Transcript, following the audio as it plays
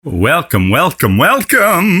Welcome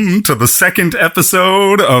to the second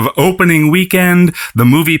episode of Opening Weekend, the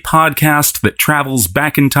movie podcast that travels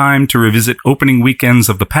back in time to revisit opening weekends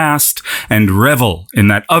of the past and revel in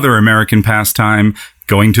that other American pastime,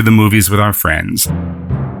 going to the movies with our friends.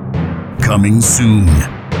 Coming soon.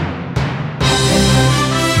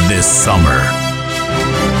 This summer.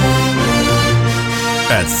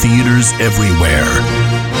 At theaters everywhere.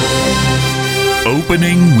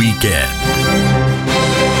 Opening Weekend.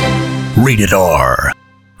 Rated R.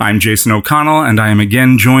 I'm Jason O'Connell, and I am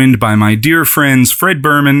again joined by my dear friends Fred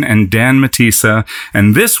Berman and Dan Matissa,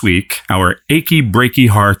 and this week, our achy breaky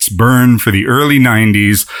hearts burn for the early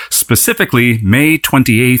 90s, specifically May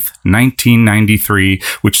 28th, 1993,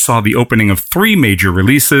 which saw the opening of three major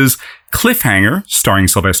releases: Cliffhanger, starring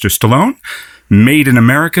Sylvester Stallone, Made in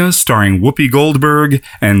America, starring Whoopi Goldberg,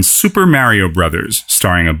 and Super Mario Brothers,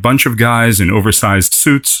 starring a bunch of guys in oversized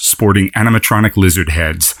suits sporting animatronic lizard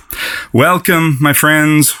heads. Welcome, my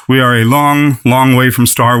friends. We are a long, long way from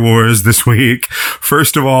Star Wars this week.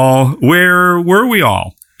 First of all, where were we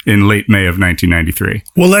all in late May of 1993?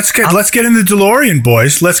 Well, let's get in the DeLorean,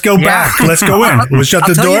 boys. Let's go back. Let's go in. We'll shut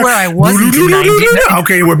the door. Tell you where I was in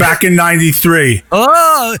Okay, we're back in 93.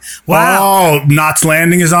 Oh, wow. Oh, Knots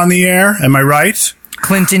Landing is on the air. Am I right?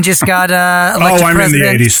 Clinton just got elected I'm president.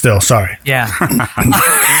 in the 80s still. Sorry. Yeah.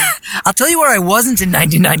 I'll tell you where I wasn't in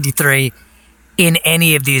 1993 in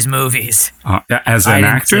any of these movies. As an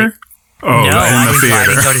actor? No, I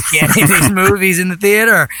didn't go to see any of these movies in the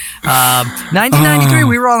theater. 1993,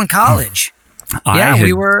 we were all in college.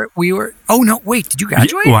 We were. Oh no! Wait, did you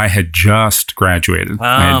graduate? Well, I had just graduated.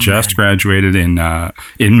 I had just graduated in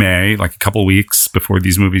May, like a couple weeks before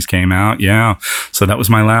these movies came out. Yeah, so that was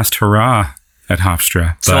my last hurrah at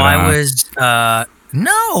Hofstra. So I was.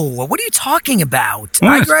 No, what are you talking about?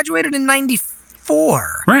 What? I graduated in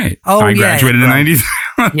 94. Right. Oh, I graduated in 93.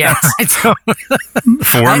 Yeah. 4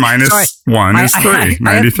 minus 1 is 3. 93.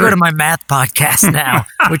 I have to go to my math podcast now,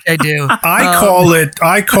 which I do.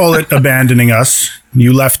 I call it abandoning us.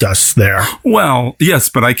 You left us there. Well, yes,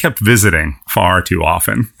 but I kept visiting far too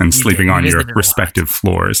often and sleeping on your respective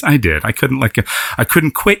floors. I did. I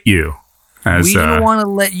couldn't quit you. We didn't want to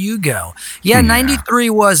let you go. Yeah, 93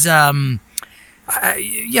 was... we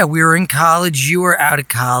were in college. You were out of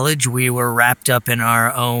college. We were wrapped up in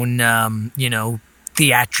our own,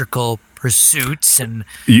 theatrical pursuits, and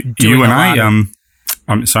you and I.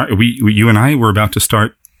 I'm sorry. You and I were about to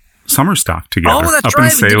start Summer Stock together. Oh, that's up right.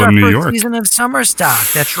 in Salem, we did our New first York. Season of Summer Stock.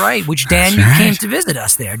 That's right. Which Dan, you came to visit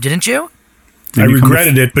us there, didn't you? I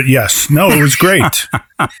regretted it, but yes. No, it was great.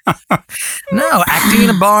 No, acting in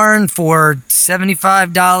a barn for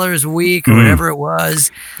 $75 a week or whatever it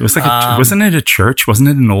was. It was like wasn't it a church? Wasn't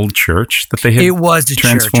it an old church that they had? It was a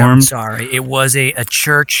transformed? church. I'm sorry. It was a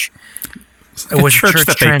church. It was a church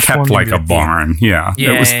that they kept like a barn. Yeah.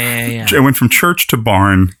 It went from church to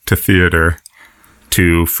barn to theater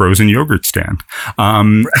to frozen yogurt stand.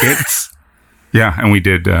 It's. Yeah, and we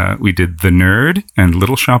did The Nerd and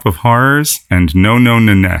Little Shop of Horrors and No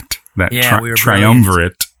Nanette, that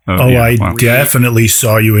triumvirate. I definitely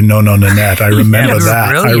saw you in No Nanette. I remember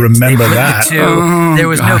that. I remember that. There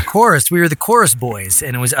was no chorus. We were the chorus boys,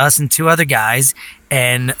 and it was us and two other guys.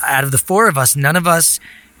 And out of the four of us, none of us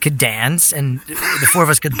could dance, and the four of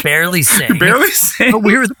us could barely sing. But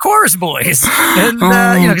we were the chorus boys, and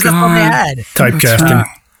because that's all they had. Typecasting.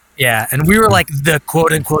 Yeah, and we were like the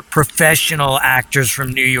quote-unquote professional actors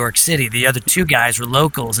from New York City. The other two guys were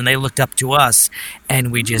locals, and they looked up to us,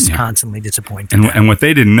 and we just constantly disappointed them. And what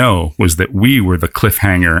they didn't know was that we were the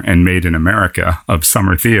Cliffhanger and Made in America of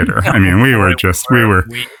summer theater. I mean, we were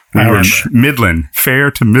Midland,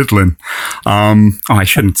 fair to Midland. I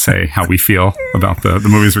shouldn't say how we feel about the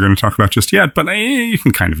movies we're going to talk about just yet, but you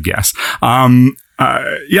can kind of guess.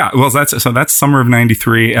 That's summer of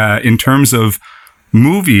 93. In terms of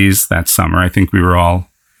movies that summer, I think we were all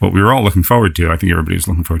looking forward to. I think everybody was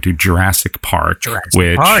looking forward to Jurassic Park,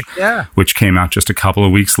 which came out just a couple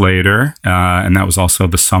of weeks later. And that was also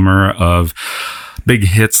the summer of big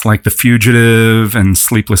hits like The Fugitive and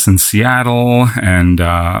Sleepless in Seattle, and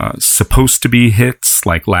supposed to be hits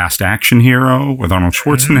like Last Action Hero with Arnold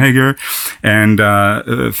Schwarzenegger, and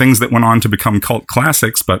things that went on to become cult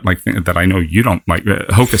classics, but like that I know you don't like,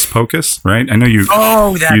 Hocus Pocus, right? I know you.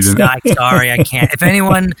 Oh, that's not. Sorry, I can't. If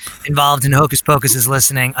anyone involved in Hocus Pocus is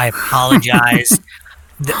listening, I apologize.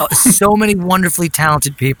 So many wonderfully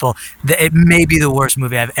talented people. It may be the worst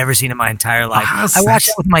movie I've ever seen in my entire life. I watched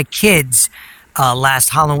it with my kids last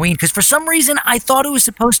Halloween, because for some reason I thought it was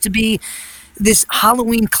supposed to be this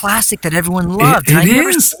Halloween classic that everyone loved. I've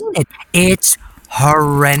never seen it. It's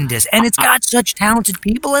horrendous, and it's got such talented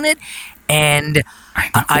people in it. And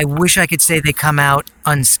I wish I could say they come out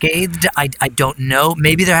unscathed. I don't know.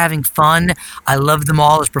 Maybe they're having fun. I love them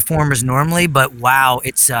all as performers normally, but wow,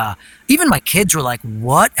 it's even my kids were like,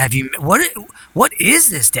 "What is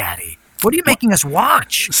this, Daddy? What are you making us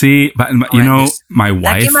watch?" See, but my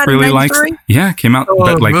wife really likes it. Yeah, it came out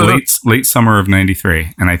late summer of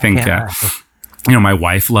 '93, and I think my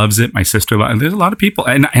wife loves it. My sister loves it. There's a lot of people,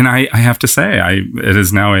 and I have to say, it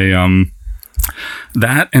is now a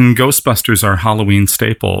that and Ghostbusters are Halloween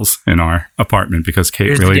staples in our apartment because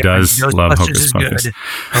Kate really does love Hocus Pocus.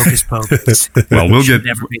 Hocus Pocus. Well, we'll get,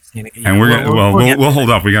 and we'll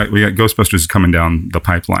hold up. We got Ghostbusters coming down the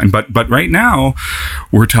pipeline, but right now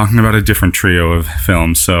we're talking about a different trio of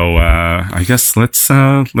films. So I guess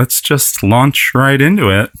let's just launch right into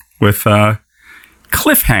it with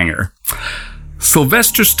Cliffhanger.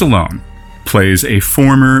 Sylvester Stallone plays a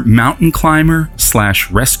former mountain climber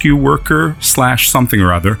 / rescue worker / something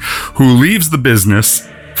or other who leaves the business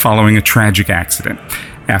following a tragic accident.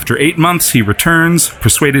 After 8 months, he returns,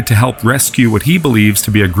 persuaded to help rescue what he believes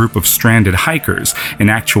to be a group of stranded hikers. In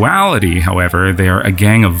actuality, however, they are a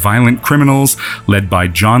gang of violent criminals led by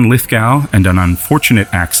John Lithgow and an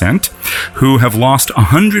unfortunate accent, who have lost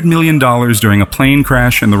 $100 million during a plane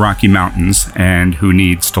crash in the Rocky Mountains and who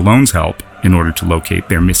need Stallone's help in order to locate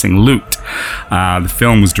their missing loot. The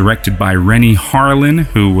film was directed by Renny Harlin,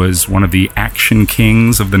 who was one of the action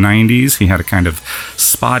kings of the 90s. He had a kind of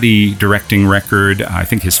spotty directing record. I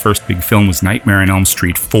think his first big film was Nightmare on Elm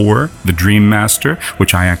Street 4, The Dream Master,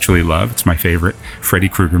 which I actually love. It's my favorite Freddy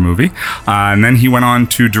Krueger movie. And then he went on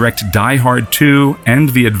to direct Die Hard 2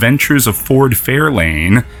 and The Adventures of Ford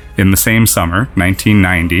Fairlane in the same summer,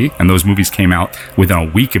 1990, and those movies came out within a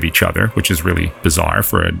week of each other, which is really bizarre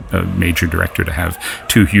for a major director to have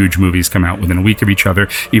two huge movies come out within a week of each other,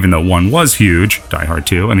 even though one was huge, Die Hard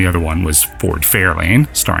 2, and the other one was Ford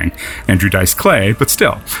Fairlane, starring Andrew Dice Clay, but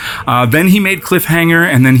still. Then he made Cliffhanger,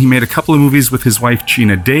 and then he made a couple of movies with his wife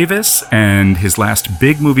Gina Davis, and his last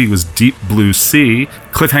big movie was Deep Blue Sea.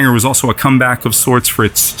 Cliffhanger was also a comeback of sorts for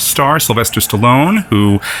its star, Sylvester Stallone,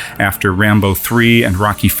 who, after Rambo 3 and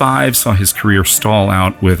Rocky 5, saw his career stall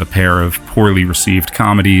out with a pair of poorly received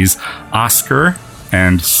comedies, Oscar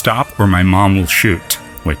and Stop or My Mom Will Shoot,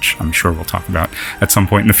 which I'm sure we'll talk about at some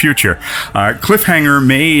point in the future. Cliffhanger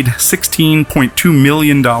made $16.2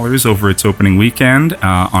 million over its opening weekend,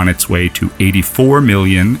 on its way to $84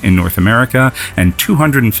 million in North America and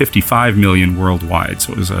 $255 million worldwide.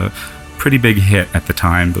 So it was a pretty big hit at the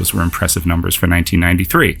time. Those were impressive numbers for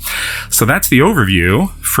 1993. So that's the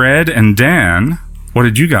overview. Fred and Dan, what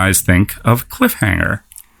did you guys think of Cliffhanger?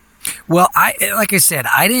 Well, like I said,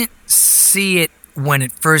 I didn't see it when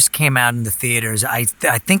it first came out in the theaters. I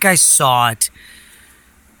think I saw it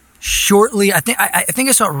shortly. I think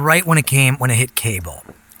I saw it right when it hit cable.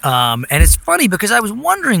 And it's funny because I was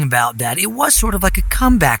wondering about that. It was sort of like a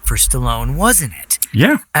comeback for Stallone, wasn't it?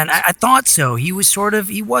 Yeah. And I thought so. He was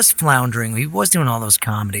floundering. He was doing all those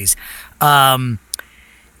comedies.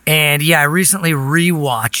 And yeah, I recently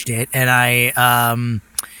rewatched it, and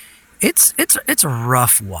it's a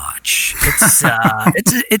rough watch.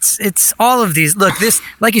 It's all of these. Look, this,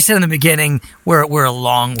 like you said in the beginning, we're a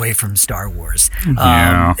long way from Star Wars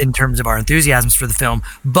in terms of our enthusiasms for the film.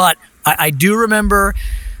 But I do remember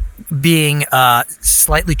being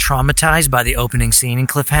slightly traumatized by the opening scene in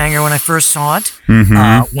Cliffhanger when I first saw it.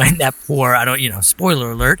 Mm-hmm. When that poor,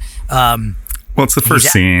 spoiler alert. Well, it's the first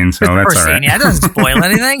scene, so that's all right. Yeah, it doesn't spoil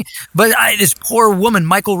anything. But this poor woman,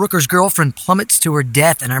 Michael Rooker's girlfriend, plummets to her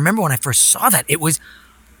death. And I remember when I first saw that, it was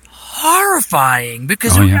horrifying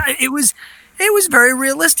because it was very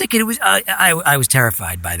realistic. It was I was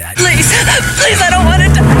terrified by that. Please, I don't want to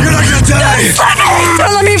die. You're not going to die.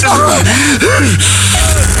 Don't let me fall.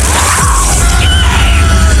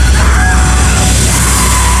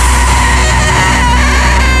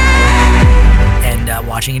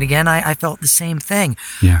 Watching it again, I felt the same thing.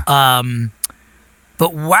 Yeah.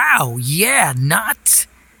 But wow, yeah, not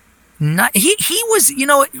he was,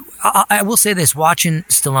 I will say this, watching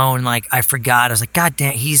Stallone, like I forgot, I was like, God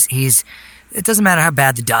damn, he's it doesn't matter how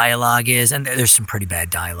bad the dialogue is, and there's some pretty bad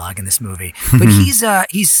dialogue in this movie, but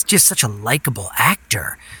he's just such a likable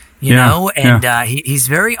actor. You know, and he's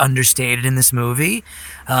very understated in this movie,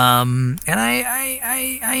 and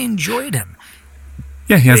I enjoyed him.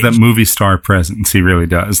 Yeah, he has that movie star presence. He really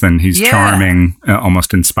does. Then he's charming,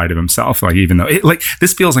 almost in spite of himself. Like, even though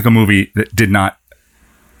this feels like a movie that did not.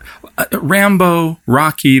 Rambo,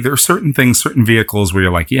 Rocky. There are certain things, certain vehicles where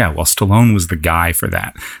you're like, yeah, well, Stallone was the guy for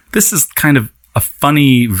that. This is kind of a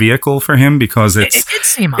funny vehicle for him because It did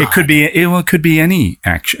seem odd. it could be any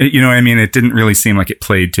action. You know what I mean? It didn't really seem like it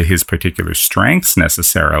played to his particular strengths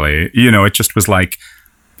necessarily. You know, it just was like,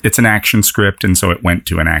 it's an action script, and so it went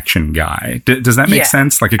to an action guy. Does that make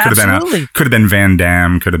sense? Like it could have been Van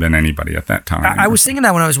Damme, could have been anybody at that time. I was thinking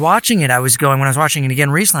that when I was watching it. When I was watching it again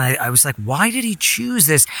recently, I was like, why did he choose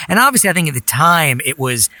this? And obviously, I think at the time it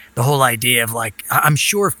was the whole idea of like, I'm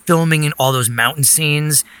sure filming in all those mountain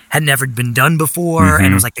scenes had never been done before, and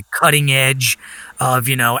it was like the cutting edge of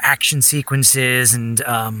action sequences and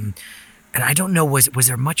I don't know, was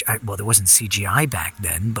there much? Well, there wasn't CGI back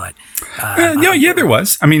then, but there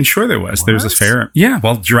was. I mean, sure there was. There was a fair. Yeah,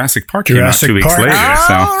 well, Jurassic Park came out 2 weeks later.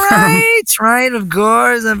 Right, of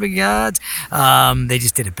course, I forgot. They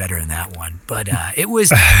just did it better in that one, but it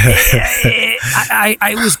was. I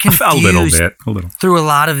was confused a little through a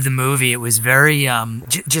lot of the movie. It was very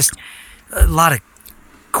just a lot of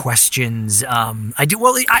questions. I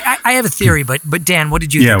have a theory, but Dan, what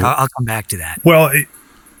did you think? I'll come back to that. Well.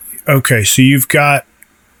 Okay, so you've got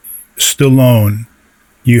Stallone,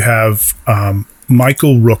 you have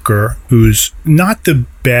Michael Rooker, who's not the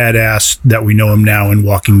badass that we know him now in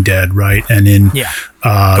Walking Dead, right? And in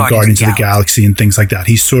Guardians of the Galaxy and things like that.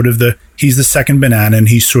 He's sort of he's the second banana, and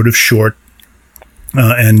he's sort of short,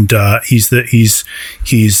 and he's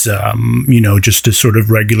just a sort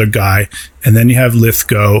of regular guy. And then you have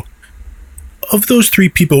Lithgow. Of those three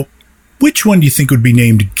people, which one do you think would be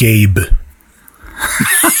named Gabe?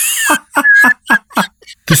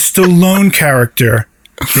 The Stallone character,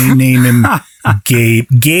 they name him Gabe.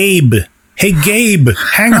 Gabe. Hey, Gabe,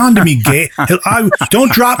 hang on to me, Gabe.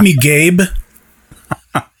 Don't drop me, Gabe.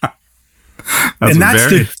 That's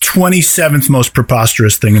the 27th most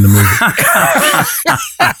preposterous thing in the movie.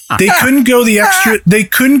 They couldn't go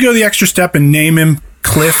the extra step and name him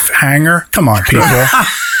Cliffhanger. Come on, people.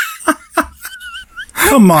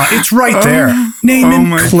 Come on, it's right there. Name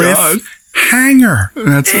him Cliff. Hanger.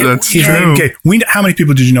 That's true. How many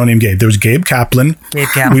people did you know named Gabe? There was Gabe Kaplan.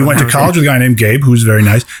 We went to college with a guy named Gabe who's very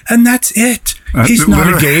nice, and that's it. He's not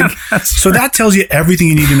a Gabe. So that tells you everything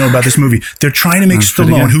you need to know about this movie. They're trying to make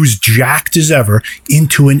Stallone, who's jacked as ever,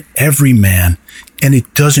 into an everyman, and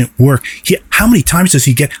it doesn't work. How many times does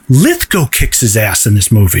he get? Lithgow kicks his ass in this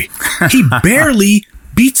movie. He barely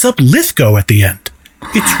beats up Lithgow at the end.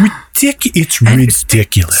 It's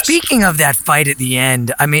ridiculous. Speaking of that fight at the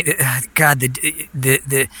end, I mean, God,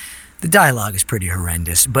 the dialogue is pretty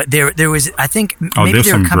horrendous. But there was, I think, maybe there's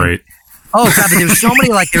some great. Oh God, but there was so many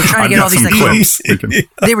they were trying to get all these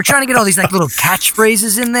they were trying to get all these little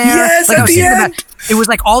catchphrases in there. Yes, I was thinking about, it was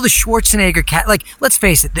like all the Schwarzenegger let's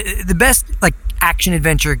face it, the best action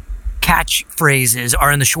adventure catchphrases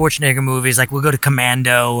are in the Schwarzenegger movies. Like we'll go to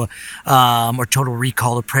Commando or Total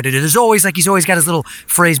Recall or Predator. There's always he's always got his little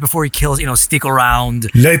phrase before he kills, stick around.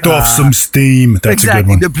 Let off some steam. That's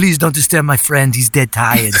exactly. a good one. Please don't disturb my friend. He's dead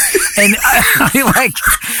tired. And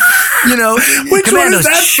which one is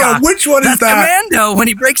that from? Which one is that? Commando, when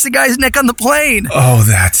he breaks the guy's neck on the plane. Oh,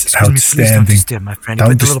 that's outstanding. Please don't disturb my friend. He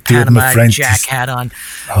put the little Panama Jack hat on.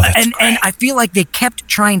 And I feel like they kept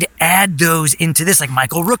trying to add those into this. Like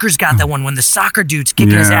Michael Rooker's got that one when the soccer dude's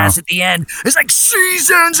kicking his ass at the end. It's like,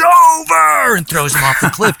 season's over, and throws him off the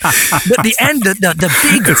cliff. But the end, the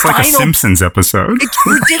big it's final... like a Simpsons episode. It's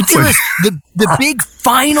ridiculous. The big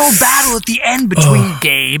final battle at the end between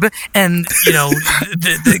Gabe and,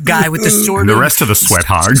 the guy with the sword. The rest of the sweat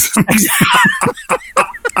hogs.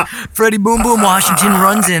 Freddie Boom Boom Washington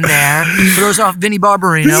runs in there, throws off Vinnie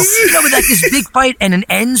Barbarino. But like this big fight, and it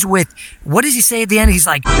ends with, what does he say at the end? He's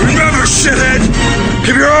like, "Remember, shithead,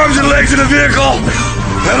 keep your arms and legs in the vehicle,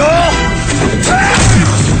 and all."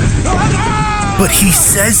 But he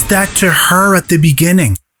says that to her at the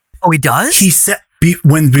beginning. Oh, he does? He said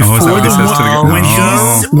when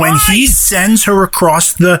he sends her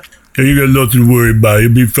across the. Hey, you got nothing to worry about.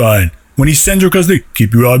 You'll be fine. When he sends her across the,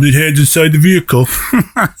 keep your arms and hands inside the vehicle.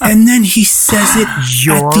 And then he says it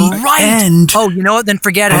at the end. Oh, you know what? Then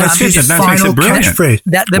forget it. That's his final catchphrase.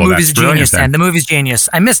 The movie's genius, Dan. The movie's genius.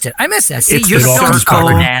 I missed it. See, you're so cool,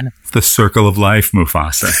 Dan. The circle of life,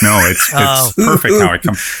 Mufasa. No, it's perfect how it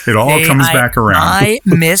comes. It all comes back around. I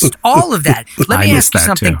missed all of that. Let me ask you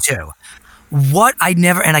something too. What I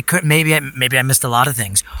never, and I could maybe I missed a lot of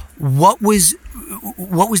things. What was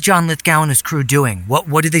John Lithgow and his crew doing?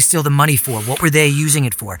 What did they steal the money for? What were they using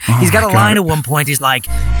it for? He's got a line at one point. He's like,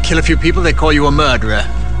 "Kill a few people, they call you a murderer.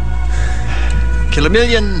 Kill 1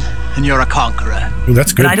 million, and you're a conqueror." Well,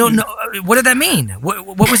 that's good. But I don't know. What did that mean?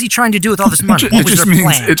 What was he trying to do with all this money? What was their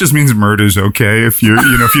plan? It just means murder's okay if you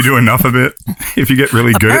if you do enough of it. If you get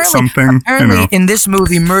really good at something. Apparently, in this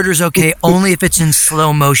movie, murder's okay only if it's in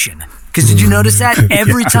slow motion. Because did you notice that?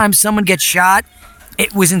 Every time someone gets shot,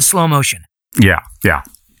 it was in slow motion. Yeah. Yeah.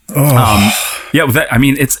 Well,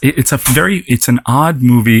 it's an odd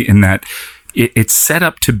movie in that it's set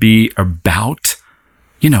up to be about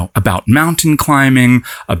mountain climbing,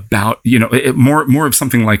 about, more of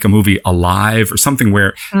something like a movie Alive or something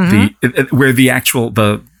where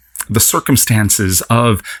the circumstances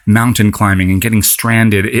of mountain climbing and getting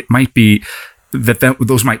stranded, it might be that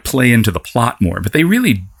those might play into the plot more, but it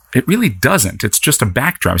really doesn't. It's just a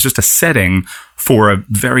backdrop. It's just a setting for a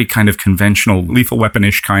very kind of conventional Lethal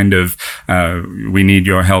Weapon-ish kind of, we need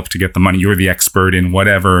your help to get the money. You're the expert in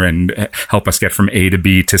whatever, and help us get from A to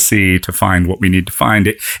B to C to find what we need to find.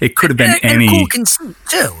 It could have been any... And cool conceit,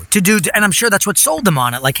 too. And I'm sure that's what sold them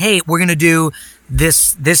on it. Like, hey, we're going to do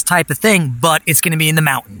this type of thing, but it's going to be in the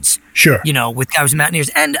mountains. Sure. With guys and mountaineers.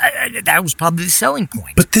 And that was probably the selling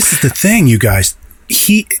point. But this is the thing, you guys.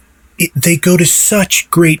 They go to such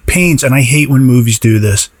great pains, and I hate when movies do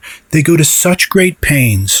this. They go to such great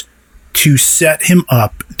pains to set him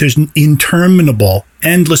up. There's an interminable,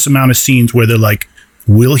 endless amount of scenes where they're like,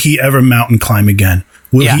 will he ever mountain climb again?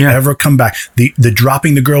 Will he ever come back? The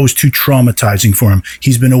dropping the girl was too traumatizing for him.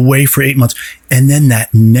 He's been away for 8 months. And then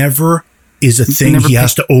that never is a thing he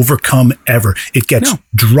has to overcome ever. It gets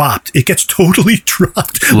dropped. It gets totally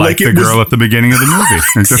dropped. Like the girl at the beginning of the movie.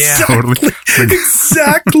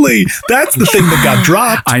 Exactly. That's the thing that got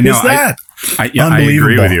dropped. I know. Is that. I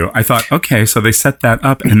agree with you. I thought, okay, so they set that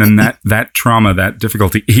up, and then that trauma, that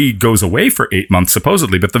difficulty, he goes away for 8 months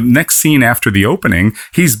supposedly, but the next scene after the opening,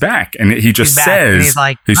 he's back, and he just says,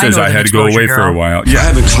 I had to go away for a while. Yeah, I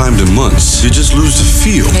haven't climbed in months. You just lose the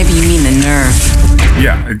feel. Maybe you mean the nerve.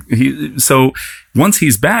 Yeah. So once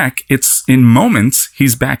he's back, it's in moments,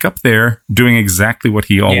 he's back up there doing exactly what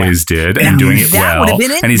he always did and doing it well.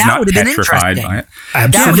 And he's not petrified by it.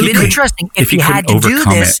 Absolutely. That would have been interesting if he had to do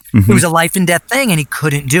this. It was a life and death thing, and he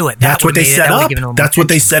couldn't do it. That's what they set up. That's what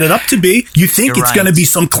they set it up to be. You think it's going to be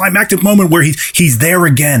some climactic moment where he's there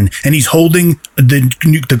again, and he's holding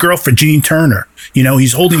the girl for Jean Turner.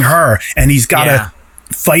 He's holding her, and he's got to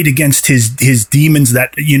fight against his demons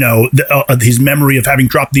that his memory of having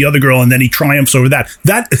dropped the other girl, and then he triumphs over that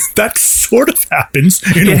sort of happens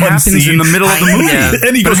it happens in the middle of the movie,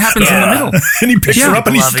 and he goes, it happens in the middle, and he picks her up,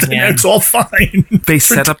 and it's all fine. They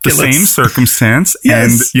set up the same circumstance,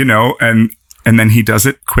 and then he does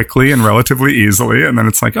it quickly and relatively easily, and then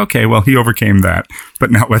it's like, okay, well, he overcame that,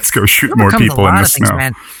 but now let's go shoot more people in the snow.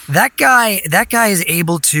 Man. That guy is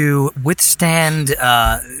able to withstand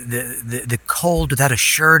the cold without a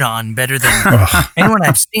shirt on better than anyone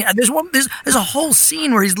I've seen. There's a whole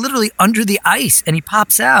scene where he's literally under the ice and he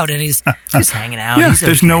pops out and he's just hanging out. Yeah,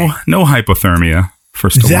 there's no hypothermia for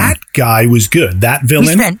Stallone. That guy was good. That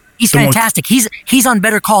villain. He's fantastic. He's on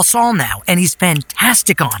Better Call Saul now, and he's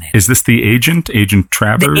fantastic on it. Is this the agent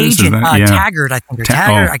Travers? The agent, Taggart, I think. Or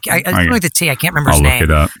Taggart. I think like the T. I can't remember his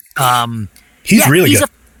name. I'll look it up. He's really good.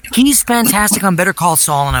 He's fantastic on Better Call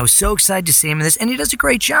Saul, and I was so excited to see him in this, and he does a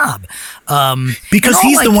great job. Because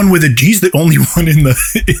he's the one he's the only one in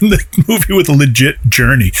the movie with a legit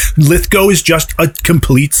journey. Lithgow is just a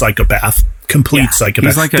complete psychopath. Psychopath.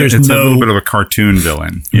 He's like a little bit of a cartoon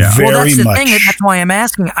villain. Yeah, that's the thing. That's why I'm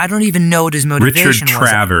asking. I don't even know what his motivation was. Richard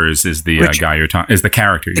Travers is the guy you're talking. Is the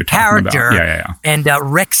character you're talking about? Yeah. And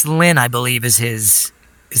Rex Lynn, I believe, is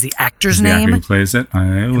the actor's name. The actor who plays it.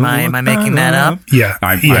 Am I making that up? Yeah.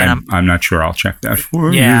 I'm not sure. I'll check that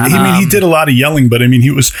for you. I mean, he did a lot of yelling, but I mean,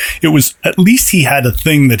 it was at least he had a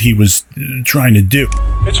thing that he was trying to do.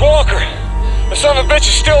 It's Walker. The son of a bitch is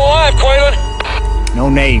still alive, Quaylen. No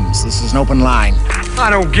names. This is an open line. I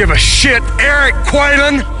don't give a shit, Eric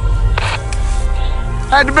Quaylen.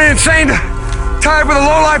 Had to be insane to tie up with a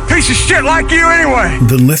low-life piece of shit like you anyway.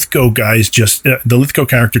 The Lithgow guy is just the Lithgow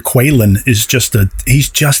character Quaylen is he's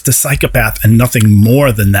just a psychopath and nothing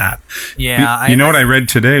more than that. Yeah, you know what I read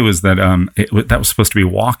today was that that was supposed to be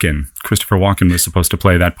Walken. Christopher Walken was supposed to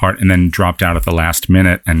play that part and then dropped out at the last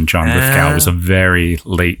minute, and John Lithgow was a very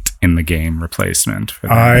late in the game replacement for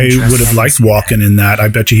that. I would have liked Walken in that. I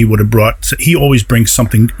bet you he would have he always brings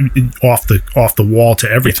something off the wall to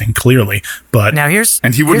everything, clearly. But now he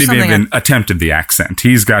wouldn't have even attempted the accent.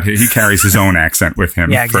 He carries his own accent with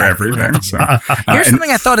him for everything. So. Here's something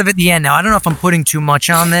I thought of at the end. Now, I don't know if I'm putting too much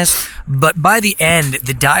on this, but by the end,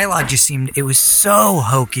 the dialogue just it was so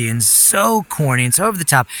hokey and so corny and so over the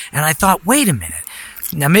top. And I thought, wait a minute.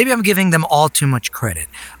 Now, maybe I'm giving them all too much credit,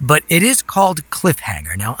 but it is called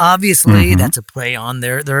Cliffhanger. Now, obviously, that's a play on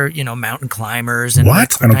their mountain climbers. And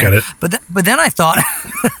what? I don't get it. But then I thought,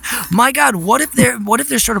 my God, what if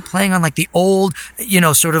they're sort of playing on like the old,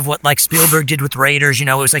 sort of what like Spielberg did with Raiders?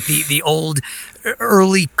 It was like the old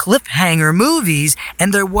early cliffhanger movies,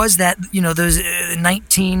 and there was that, those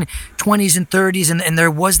 1920s and 30s, and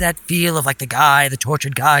there was that feel of like the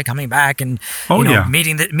tortured guy coming back and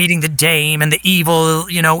meeting the dame and the evil,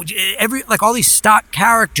 all these stock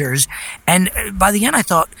characters. And by the end, I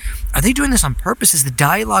thought, are they doing this on purpose? Is the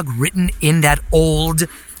dialogue written in that old,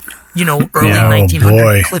 early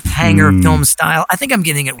 1900 cliffhanger film style? I think I'm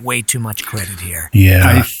giving it way too much credit here. Yeah,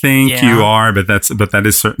 I think you are, but that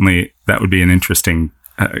is certainly, that would be an interesting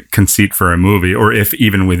conceit for a movie. Or if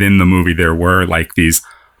even within the movie there were like these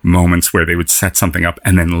moments where they would set something up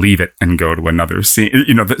and then leave it and go to another scene,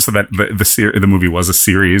 so that the movie was a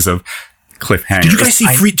series of cliffhangers. Did you guys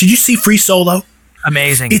see Did you see Free Solo?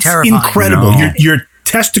 Amazing, it's terrifying, incredible. Your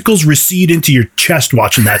testicles recede into your chest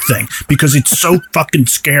watching that thing because it's so fucking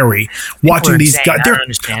scary. Watching these guys,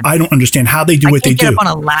 I don't understand how they do what they do. I can't get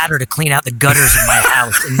up on a ladder to clean out the gutters of my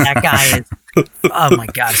house, and that guy is. Oh my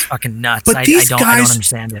god, it's fucking nuts. But I guys, don't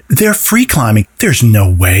understand it. They're free climbing. There's no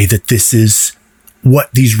way that this is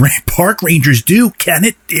what these park rangers do. Can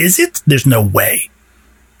it? Is it? There's no way.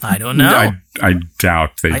 I don't know. I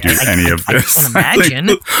doubt they do any of this. I can't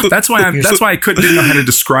imagine. That's why I didn't know how to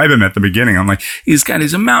describe him at the beginning. I'm like, he's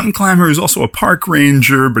a mountain climber, he's also a park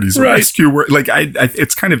ranger, but he's a rescue worker. Like,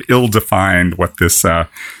 it's kind of ill-defined what this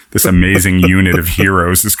amazing unit of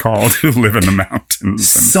heroes is called who live in the mountains.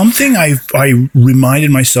 Something I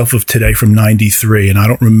reminded myself of today from '93, and I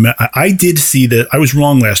don't remember. I did see that. I was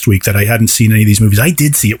wrong last week that I hadn't seen any of these movies. I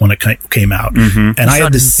did see it when it came out, and I saw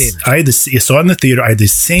it in the theater. I had the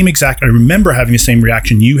same exact. I remember having the same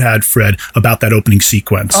reaction you had, Fred, about that opening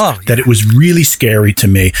sequence. Oh, yeah. That it was really scary to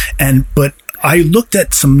me. But I looked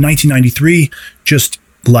at some 1993, just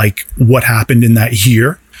like what happened in that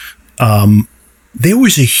year. There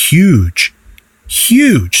was a huge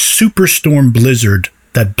superstorm blizzard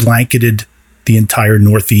that blanketed the entire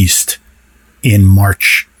Northeast in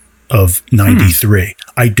March of '93.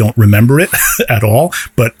 I don't remember it at all,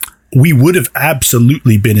 but we would have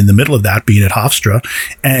absolutely been in the middle of that, being at Hofstra.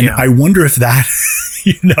 And I wonder if that,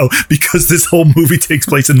 because this whole movie takes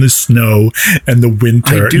place in the snow and the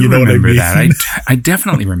winter. I do remember that. I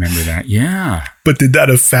definitely remember that. Yeah. But did that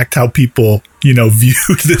affect how people,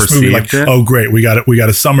 viewed this movie? Like, oh, great, we got it. We got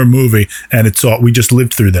a summer movie, and we just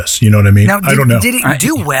lived through this. You know what I mean? Now, I don't know. Did it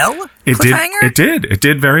do well? It did. It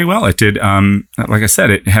did very well. It did. Like I said,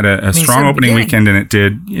 it had a strong opening weekend, and it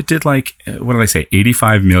did like, what did I say?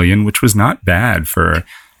 85 million, which was not bad for,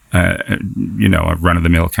 a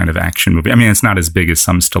run-of-the-mill kind of action movie. I mean, it's not as big as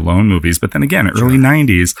some Stallone movies, but then again, early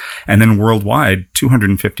 90s, and then worldwide,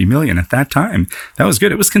 250 million at that time. That was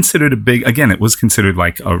good. It was considered it was considered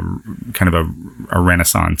like a kind of a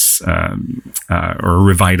renaissance or a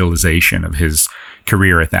revitalization of his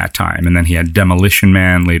career at that time. And then he had Demolition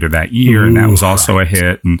Man later that year, and that was also a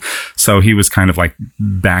hit. And so he was kind of like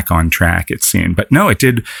back on track, it seemed. But no, it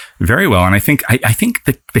did very well. And I think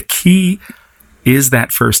the key is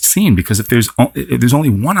that first scene, because if there's only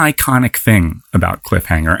one iconic thing about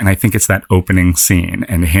Cliffhanger, and I think it's that opening scene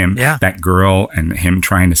and him, that girl, and him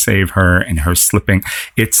trying to save her and her slipping.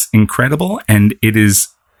 It's incredible, and it is.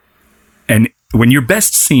 And when your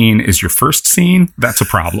best scene is your first scene, that's a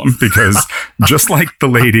problem, because just like the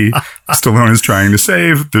lady Stallone is trying to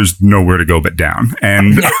save, there's nowhere to go but down.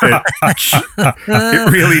 And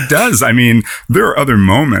it really does. I mean, there are other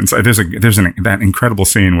moments. There's that incredible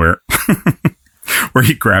scene where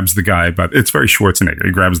he grabs the guy, but it's very Schwarzenegger.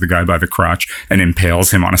 He grabs the guy by the crotch and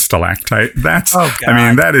impales him on a stalactite. That's, I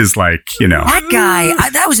mean, that is like, that guy,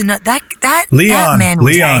 that man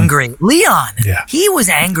was angry. Leon. Yeah. He was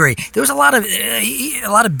angry. There was a lot of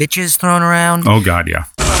bitches thrown around. Oh God. Yeah.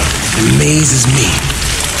 It amazes me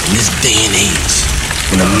in this day and age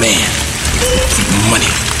when a man will keep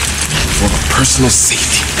money for personal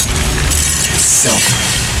safety, himself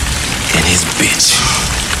and his bitch.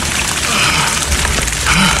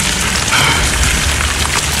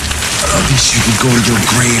 At least you can go to your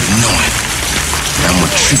grave knowing that I'm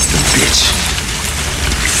gonna treat the bitch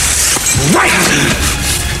right.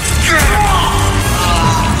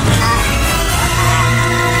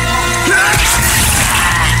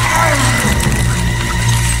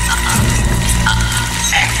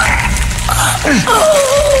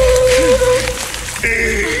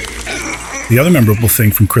 The other memorable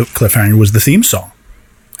thing from Cliffhanger was the theme song,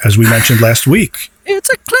 as we mentioned last week. It's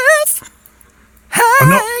a cliff.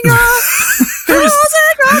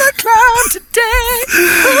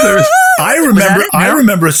 I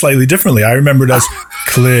remember it slightly differently. I remember it as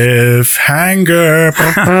Cliffhanger.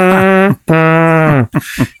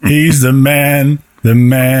 He's the man The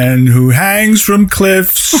man who hangs from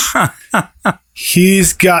cliffs.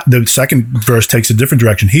 He's got, the second verse takes a different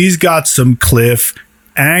direction. He's got some cliff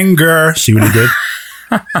anger. See what he did?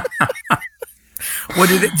 What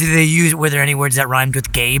did they use? Were there any words that rhymed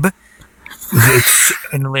with Gabe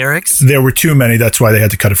in the lyrics? There were too many. That's why they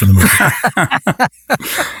had to cut it from the movie.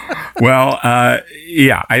 Well,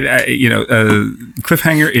 yeah,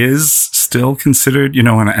 Cliffhanger is still considered,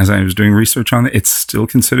 and as I was doing research on it, it's still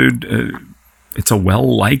considered, it's a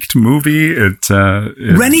well-liked movie.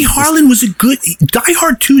 Rennie Harlin was a good, Die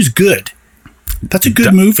Hard 2 is good. That's a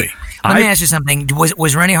good movie. Let me ask you something.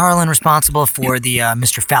 Was Rennie Harlin responsible for the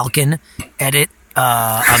Mr. Falcon edit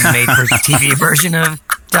on the made-for-TV version of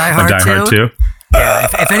Die Hard 2? Die Hard 2? Yeah,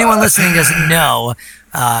 if anyone listening doesn't know,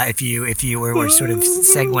 if you were sort of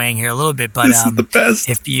segueing here a little bit, but this is the best.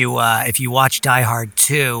 If you watch Die Hard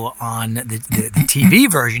 2 on the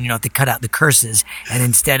TV version, they cut out the curses, and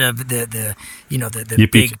instead of the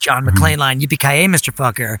big John McClane line, "Yippee-ki-yay, Mr.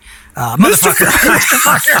 Fucker," motherfucker, Mr.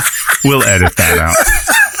 Fucker. We'll edit that out.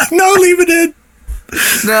 No, leave it in.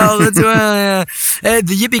 No, let's the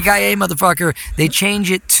 "Yippee-ki-yay, motherfucker." They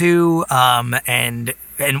change it to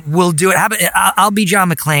and we'll do it. How about I'll be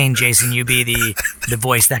John McClane, Jason. You be the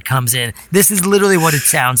voice that comes in. This is literally what it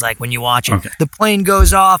sounds like when you watch it. Okay. The plane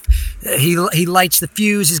goes off. He lights the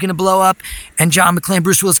fuse. He's going to blow up. And John McClane,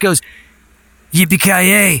 Bruce Willis goes,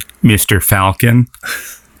 "Yippee-ki-yay, Mr. Falcon."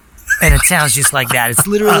 And it sounds just like that. It's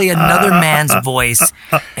literally another man's voice,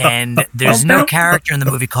 and there's no character in the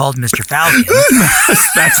movie called Mr. Falcon.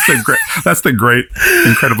 That's the great,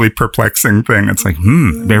 incredibly perplexing thing. It's like,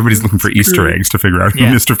 everybody's looking for Easter eggs to figure out who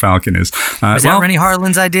Mr. Falcon is. Is that Rennie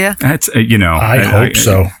Harlin's idea? That's I hope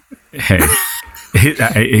so. Hey.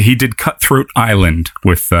 He did Cutthroat Island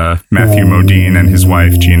with Matthew Modine and his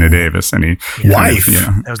wife Gina Davis, and wife.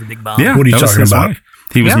 That was a big bomb. Yeah, what are you talking about? Wife.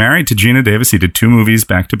 He was married to Gina Davis. He did 2 movies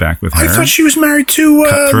back to back with her. I thought she was married to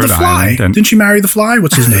The Fly. Didn't she marry The Fly?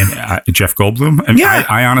 What's his name? Jeff Goldblum.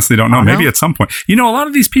 I honestly don't know. Maybe at some point. A lot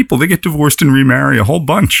of these people, they get divorced and remarry a whole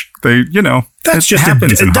bunch. That's just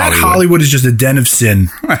happens in Hollywood. Hollywood is just a den of sin.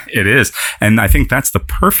 It is, and I think that's the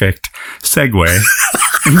perfect segue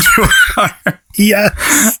into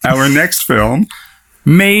our next film,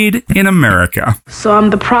 Made in America. So I'm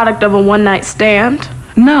the product of a one-night stand?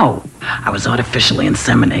 No, I was artificially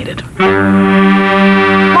inseminated.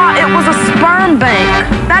 Ma, it was a sperm bank.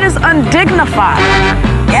 That is undignified.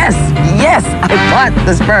 Yes, I bought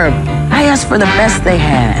the sperm. I asked for the best they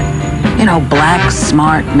had. Black,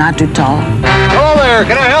 smart, not too tall. Hello there,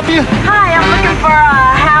 can I help you? Hi, I'm looking for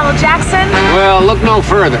Hal Jackson. Well, look no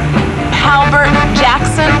further. Halbert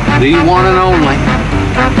Jackson. The one and only.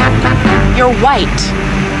 You're white.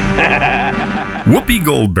 Whoopi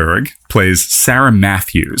Goldberg plays Sarah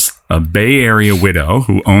Matthews, a Bay Area widow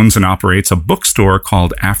who owns and operates a bookstore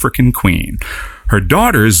called African Queen. Her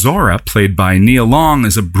daughter, Zora, played by Nia Long,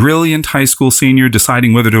 is a brilliant high school senior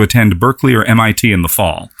deciding whether to attend Berkeley or MIT in the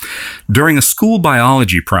fall. During a school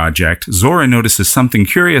biology project, Zora notices something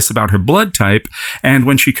curious about her blood type, and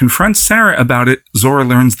when she confronts Sarah about it, Zora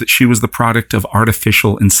learns that she was the product of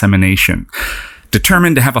artificial insemination.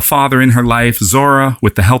 Determined to have a father in her life, Zora,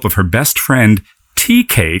 with the help of her best friend, Tea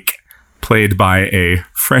Cake, played by a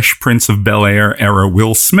Fresh Prince of Bel-Air era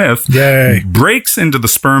Will Smith, breaks into the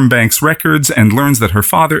sperm bank's records and learns that her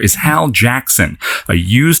father is Hal Jackson, a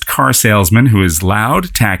used car salesman who is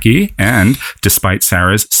loud, tacky, and, despite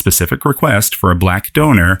Sarah's specific request for a black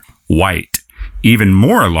donor, white. Even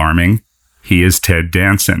more alarming, he is Ted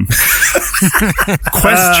Danson.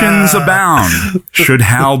 Questions abound. Should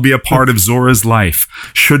Hal be a part of Zora's life?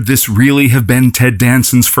 Should this really have been Ted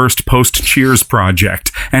Danson's first post-Cheers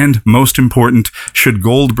project? And, most important, should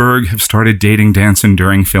Goldberg have started dating Danson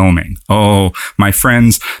during filming? Oh, my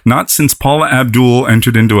friends, not since Paula Abdul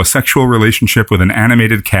entered into a sexual relationship with an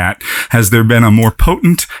animated cat has there been a more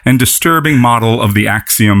potent and disturbing model of the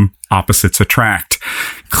axiom, opposites attract.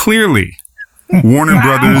 Clearly, Warner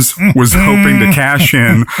Brothers was hoping to cash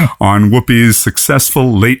in on Whoopi's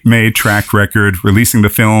successful late May track record, releasing the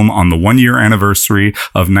film on the 1-year anniversary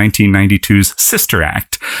of 1992's Sister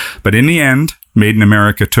Act. But in the end, Made in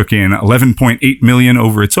America took in $11.8 million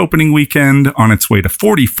over its opening weekend, on its way to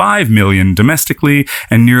 $45 million domestically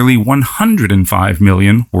and nearly $105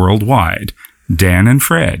 million worldwide. Dan and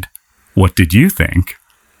Fred, what did you think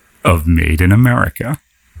of Made in America?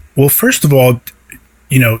 Well, first of all,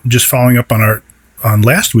 just following up on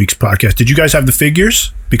last week's podcast, did you guys have the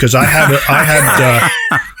figures? Because I had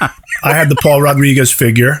the Paul Rodriguez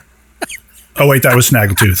figure. Oh wait, that was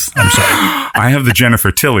Snaggletooth. I'm sorry. I have the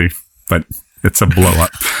Jennifer Tilly, but It's a blow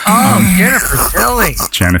up. Oh, Jennifer Tilly.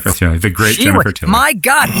 Jennifer Tilly, the great Jennifer Tilly. My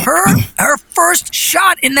God, her first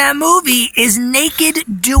shot in that movie is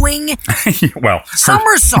naked doing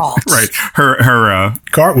somersaults. Right. Her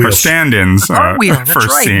cartwheels. Her stand-ins. Cartwheel. That's first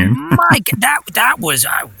right. scene. Mike, that was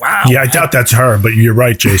wow. Yeah, I doubt that's her, but you're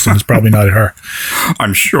right, Jason. It's probably not her.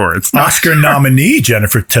 I'm sure it's not. Oscar nominee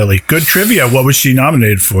Jennifer Tilly. Good trivia. What was she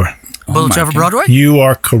nominated for? Bullets Over Broadway? You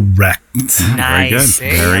are correct. Nice. Very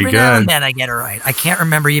good. Very Every good. now and then I get it right. I can't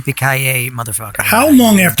remember Yippee-Ki-Yay, motherfucker. How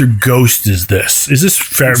long after Ghost is this? Is this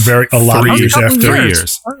very a lot of years after? 3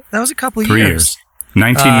 years. That was a couple of 3 years. years.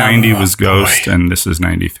 1990 was Ghost, and this is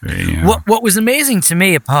 93. Yeah. What was amazing to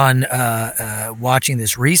me upon watching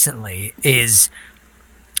this recently is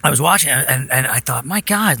I was watching it and I thought, my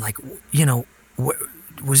God, like, you know,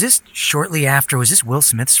 was this shortly after? Was this Will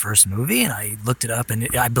Smith's first movie? And I looked it up, and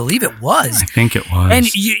I believe it was. I think it was. And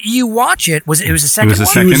you watch it. It was a second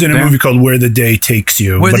one? He was in a movie called Where the Day Takes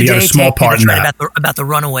You, but he had a small part in that. About the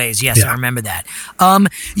runaways. Yes, I remember that.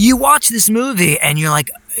 You watch this movie, and you're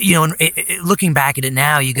like, you know, looking back at it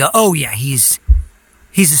now, you go, oh yeah, he's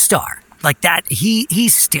a star. Like that, he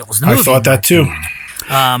steals the movie. I thought that too.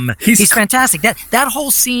 He's fantastic. That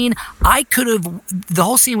whole scene, the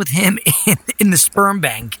whole scene with him in the sperm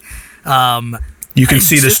bank. You can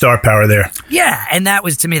see the star power there. Yeah, and that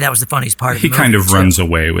was, to me, that was the funniest part of the movie. He kind of runs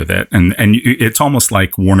away with it, and it's almost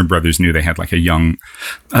like Warner Brothers knew they had like a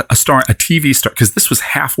TV star, because this was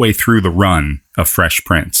halfway through the run of Fresh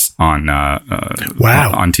Prince on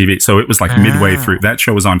on TV. So it was like midway through. That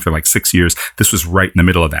show was on for like 6 years. This was right in the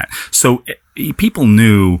middle of that. So people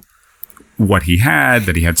knew what he had,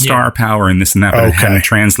 that he had star power and this and that, but it hadn't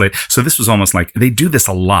translated. So this was almost like, they do this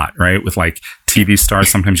a lot, right? With like TV stars.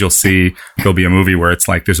 Sometimes you'll see there'll be a movie where it's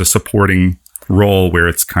like there's a supporting role where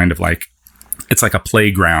it's kind of like, it's like a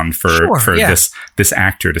playground for this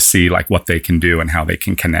actor to see like what they can do and how they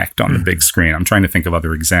can connect on the big screen. I'm trying to think of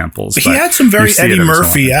other examples. He had some very Eddie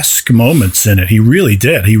Murphy-esque moments in it. He really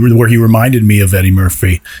did. Where he reminded me of Eddie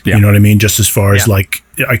Murphy. Yeah. You know what I mean? Just as far as like,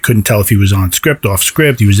 I couldn't tell if he was on script, off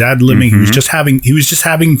script. He was ad-libbing. He was just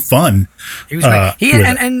having fun. He was he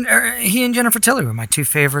and Jennifer Tilly were my two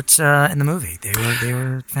favorites in the movie. They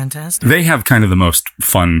were fantastic. They have kind of the most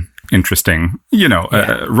fun, interesting,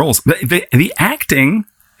 roles. The acting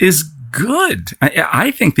is good.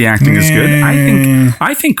 I think the acting is good.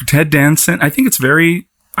 I think Ted Danson. I think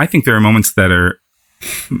there are moments that are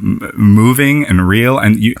moving and real.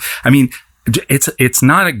 And it's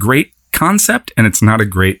not a great concept and it's not a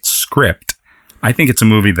great script. I think it's a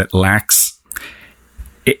movie that lacks.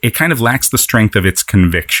 It kind of lacks the strength of its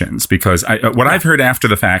convictions, because I've heard after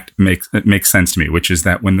the fact makes sense to me, which is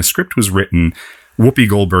that when the script was written, Whoopi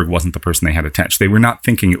Goldberg wasn't the person they had attached. They were not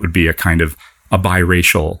thinking it would be a kind of a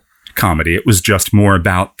biracial comedy. It was just more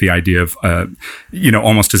about the idea of,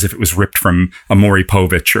 almost as if it was ripped from a Maury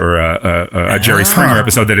Povich or a Jerry Springer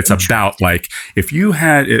episode, that it's about like, if you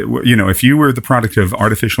had, if you were the product of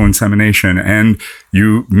artificial insemination and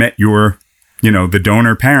you met your, the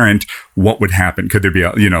donor parent, what would happen? Could there be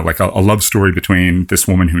a love story between this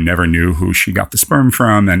woman who never knew who she got the sperm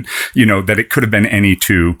from? And, that it could have been any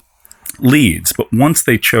two leads. But once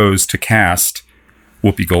they chose to cast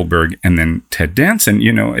Whoopi Goldberg and then Ted Danson,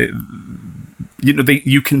 you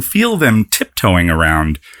can feel them tiptoeing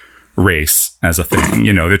around race as a thing.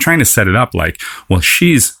 They're trying to set it up like, well,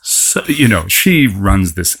 she's so, she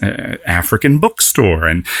runs this African bookstore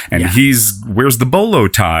and he wears the bolo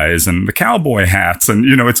ties and the cowboy hats, and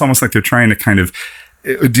it's almost like they're trying to kind of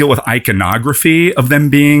deal with iconography of them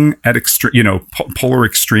being at polar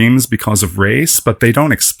extremes because of race, but they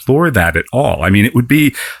don't explore that at all. I mean, it would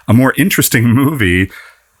be a more interesting movie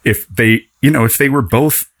if they were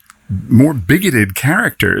both more bigoted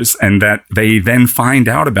characters, and that they then find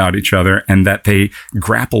out about each other and that they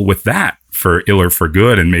grapple with that for ill or for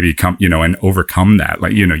good, and maybe come, and overcome that.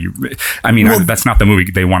 Like, that's not the movie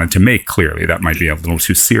they wanted to make. Clearly, that might be a little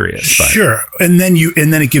too serious. But. Sure, and then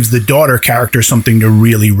it gives the daughter character something to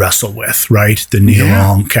really wrestle with, right? The Nia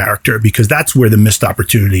Long character, because that's where the missed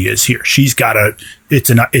opportunity is here. She's got it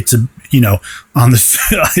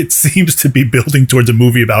seems to be building towards a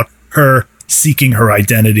movie about her seeking her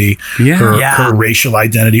identity, her racial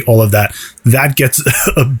identity, all of that gets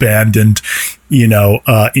abandoned,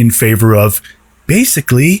 in favor of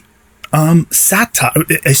basically satire,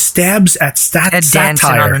 stabs at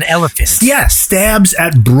satire on an elephant. Yeah, stabs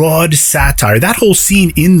at broad satire. That whole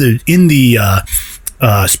scene in the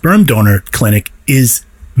sperm donor clinic is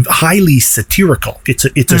highly satirical.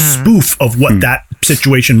 It's a spoof of what that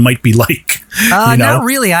situation might be like. Not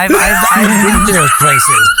really. I've been to those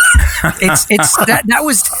places. that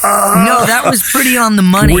was pretty on the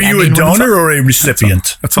money. Were you a donor or a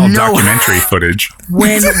recipient? That's all documentary footage.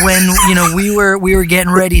 When we were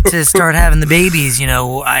getting ready to start having the babies,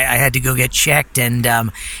 I had to go get checked, and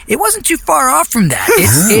it wasn't too far off from that.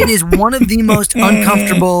 It is one of the most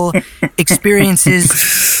uncomfortable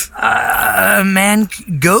experiences a man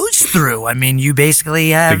goes through. I mean, you basically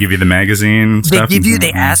have. They give you the magazine stuff.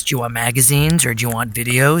 They asked you want magazines or do you want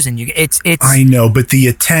videos, and it's. I know, but the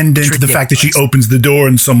attendant, the fact that she opens the door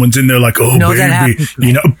and someone's in there like, oh, no, baby,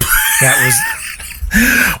 that was.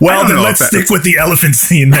 Well, then let's stick with the elephant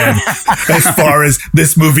scene then, as far as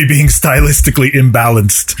this movie being stylistically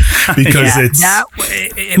imbalanced, because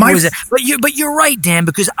But you're right, Dan,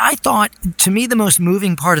 because I thought, to me, the most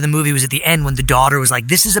moving part of the movie was at the end when the daughter was like,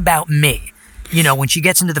 "This is about me." When she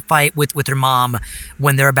gets into the fight with her mom,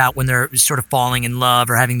 when they're sort of falling in love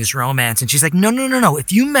or having this romance, and she's like, no.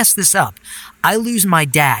 If you mess this up, I lose my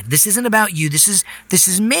dad. This isn't about you. This is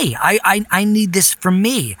me. I need this for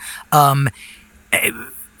me. But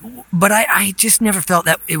I just never felt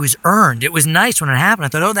that it was earned. It was nice when it happened. I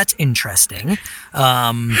thought, oh, that's interesting.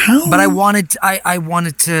 But I wanted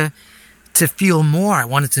to feel more. I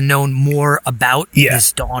wanted to know more about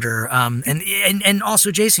this daughter. And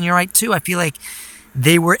also, Jason, you're right too. I feel like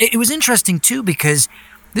it was interesting too, because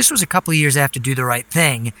this was a couple of years after Do the Right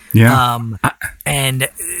Thing. Yeah. And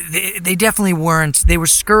they definitely weren't, they were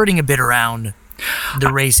skirting a bit around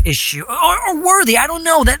the race issue, or were they? I don't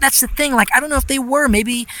know. That's the thing. Like, I don't know if they were.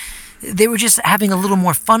 Maybe they were just having a little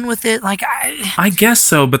more fun with it. Like, I guess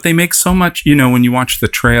so. But they make so much. When you watch the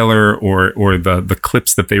trailer or the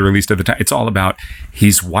clips that they released at the time, it's all about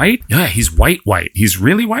he's white. Yeah, he's white. He's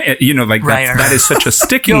really white. That is such a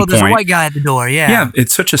sticking point. There's a white guy at the door. Yeah. Yeah,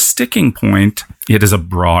 it's such a sticking point. It is a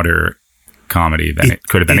broader comedy than it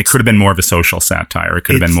could have been. It could have been more of a social satire. It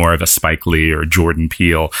could have been more of a Spike Lee or Jordan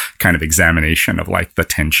Peele kind of examination of like the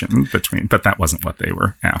tension between, but that wasn't what they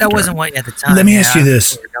were after. That wasn't what at the time. Let me ask you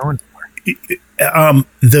this.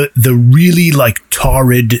 The really like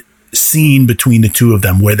torrid scene between the two of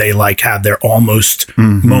them where they like have their almost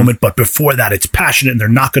moment, but before that it's passionate and they're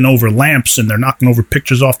knocking over lamps and they're knocking over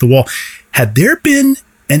pictures off the wall. Had there been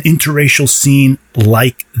an interracial scene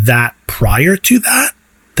like that prior to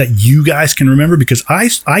that you guys can remember? Because I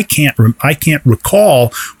can't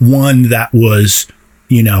recall one that was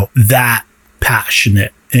that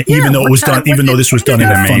passionate, even though this was done in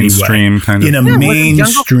a mainstream kind of in a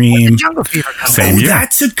mainstream. Jungle Fever. Same year.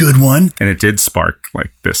 That's a good one, and it did spark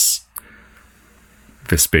like this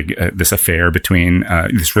big this affair between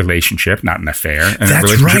this relationship, not an affair, and a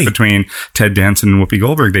relationship between Ted Danson and Whoopi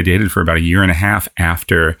Goldberg. They dated for about a year and a half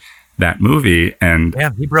after that movie, and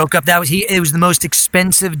he broke up. It was the most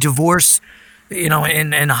expensive divorce,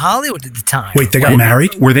 in Hollywood at the time. Wait, they got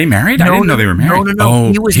married? Were they married? No, I didn't know they were married. No.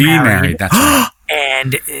 Oh, he was married. That's right.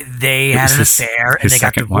 And they had an affair, and they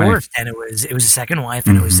got divorced. And it was a second wife,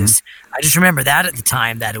 and it was this. I just remember that at the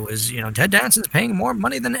time that it was, Ted Danson's paying more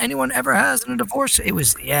money than anyone ever has in a divorce. It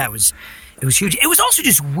was huge. It was also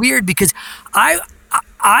just weird because I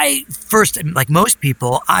first, like most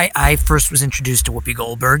people, I first was introduced to Whoopi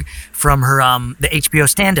Goldberg from her the HBO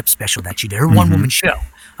stand-up special that she did, her one-woman show.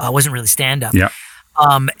 It wasn't really stand-up. Yeah.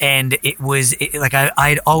 And it was like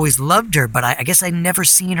I'd always loved her, but I guess I'd never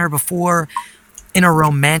seen her before in a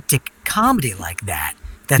romantic comedy like that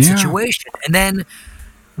situation. And then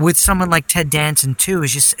with someone like Ted Danson too,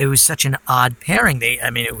 it was such an odd pairing.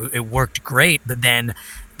 It worked great, but then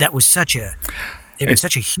that was such a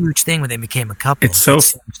huge thing when they became a couple. It's so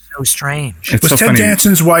strange. Was Ted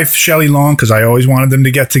Danson's wife Shelley Long? Because I always wanted them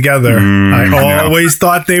to get together. I always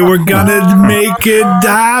thought they were gonna make it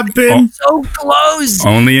happen. So close.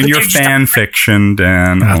 Only in your fan fiction,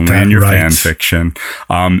 Dan. Only in your fan fiction.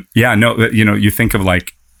 You think of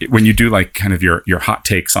like when you do like kind of your hot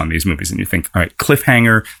takes on these movies, and you think, all right,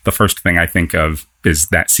 cliffhanger. The first thing I think of is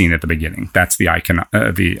that scene at the beginning. That's the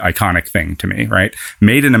iconic thing to me, right?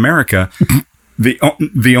 Made in America.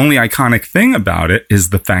 The only iconic thing about it is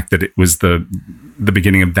the fact that it was the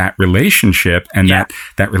beginning of that relationship, and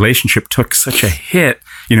that relationship took such a hit.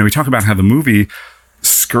 We talk about how the movie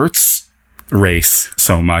skirts race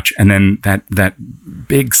so much, and then that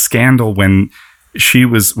big scandal when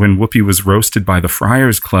Whoopi was roasted by the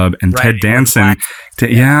Friars Club and Ted Danson,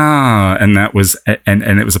 and that was and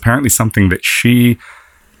it was apparently something that she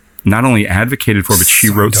not only advocated for, but she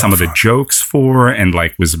wrote some of the jokes for, and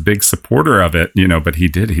like was a big supporter of it, but he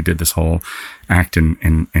did this whole act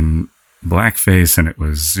in blackface, and it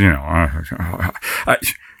was,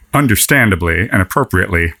 understandably and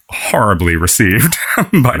appropriately horribly received.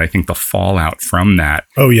 But I think the fallout from that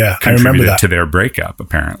I remember contributed that. to their breakup,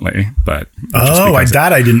 apparently. But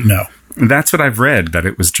that I didn't know. That's what I've read, that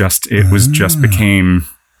it just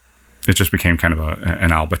became kind of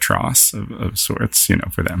an albatross of sorts,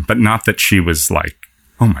 for them. But not that she was like,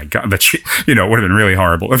 oh my God, that she, it would have been really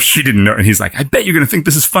horrible if she didn't know. And he's like, I bet you're going to think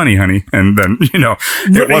this is funny, honey. And then,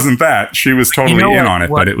 it wasn't that. She was totally in on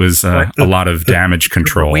it, but it was a lot of damage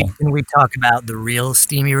control. Can we talk about the real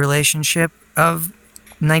steamy relationship of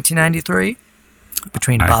 1993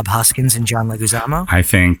 between Bob Hoskins and John Leguizamo? I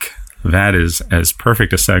think that is as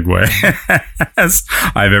perfect a segue as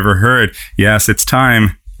I've ever heard. Yes, it's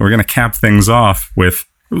time. We're going to cap things off with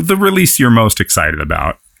the release you're most excited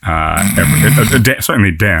about.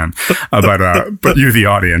 Certainly Dan, but you, the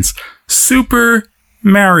audience. Super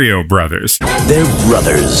Mario Brothers. They're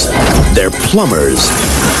brothers. They're plumbers.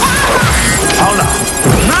 Oh no!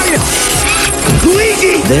 Mario!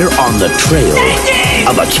 Luigi! They're on the trail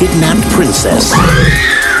of a kidnapped princess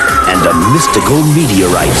and a mystical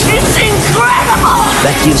meteorite. It's incredible!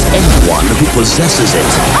 That gives anyone who possesses it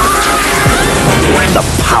the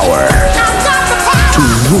power to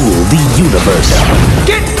rule the universe.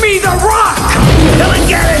 Get me the rock! Come and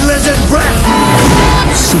get it, lizard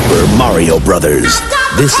breath! Super Mario Brothers.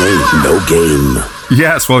 This ain't no game.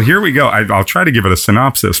 Yes, well, here we go. I'll try to give it a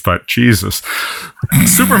synopsis, but Jesus.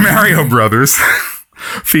 Super Mario Brothers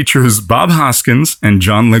features Bob Hoskins and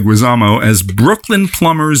John Leguizamo as Brooklyn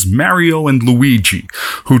plumbers Mario and Luigi,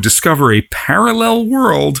 who discover a parallel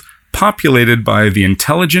world populated by the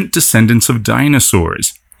intelligent descendants of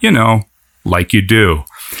dinosaurs. Like you do.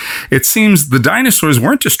 It seems the dinosaurs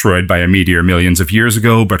weren't destroyed by a meteor millions of years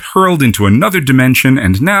ago, but hurled into another dimension,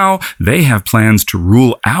 and now they have plans to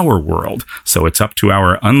rule our world. So it's up to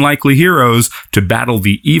our unlikely heroes to battle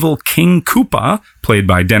the evil King Koopa, played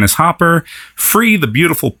by Dennis Hopper, free the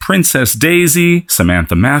beautiful Princess Daisy,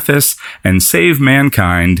 Samantha Mathis, and save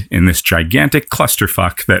mankind in this gigantic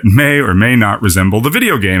clusterfuck that may or may not resemble the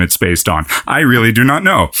video game it's based on. I really do not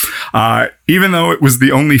know. Even though it was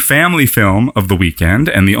the only family film of the weekend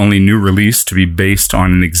and the only new release to be based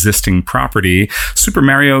on an existing property, Super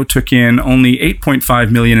Mario took in only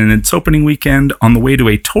 $8.5 million in its opening weekend, on the way to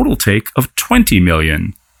a total take of $20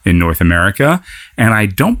 million in North America. And I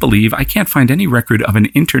can't find any record of an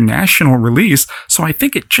international release, so I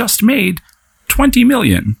think it just made $20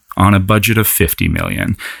 million on a budget of $50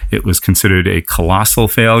 million. It was considered a colossal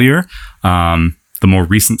failure. The more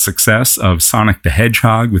recent success of Sonic the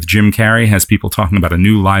Hedgehog with Jim Carrey has people talking about a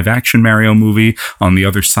new live-action Mario movie on the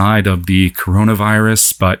other side of the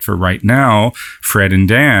coronavirus. But for right now, Fred and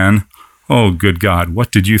Dan, oh, good God,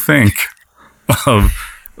 what did you think of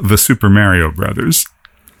the Super Mario Brothers?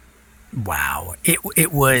 Wow.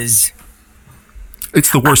 It was...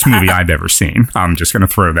 It's the worst movie I've ever seen. I'm just going to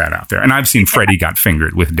throw that out there. And I've seen Freddy Got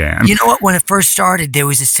Fingered with Dan. You know what? When it first started, there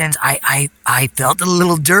was a sense I felt a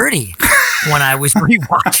little dirty when I was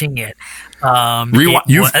rewatching it.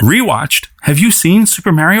 You've rewatched. Have you seen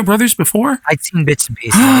Super Mario Brothers before? I'd seen bits and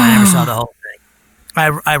pieces. I never saw the whole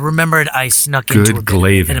thing. I remembered I snuck into a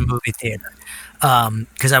bit in a movie theater.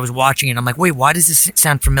 Because I was watching it, and I'm like, wait, why does this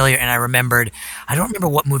sound familiar? And I don't remember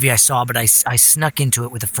what movie I saw, but I snuck into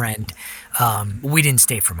it with a friend. We didn't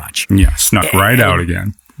stay for much. Yeah, snuck right out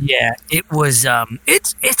again. Yeah, it was.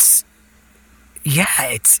 It's just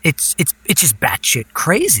batshit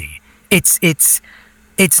crazy. It's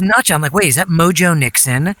nuts. I'm like, wait, is that Mojo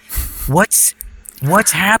Nixon? What's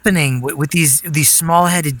happening with these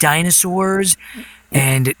small-headed dinosaurs?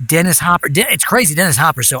 And Dennis Hopper, it's crazy. Dennis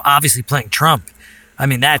Hopper, so obviously playing Trump. I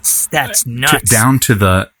mean, that's nuts. Down to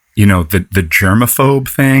the germaphobe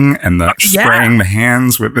thing and the spraying the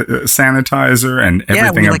hands with sanitizer and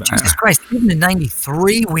everything. Yeah, Jesus Christ. Even in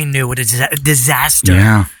 93, we knew what a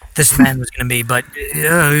disaster this man was going to be. But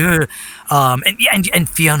and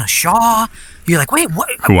Fiona Shaw. You're like, wait, what?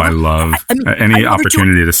 Who I love. Any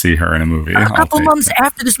opportunity to see her in a movie. A couple months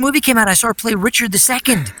after this movie came out, I saw her play Richard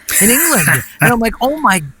II in England. And I'm like, oh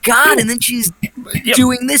my God. And then she's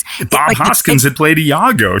doing this. Bob Hoskins had played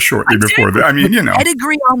Iago shortly before that. I mean,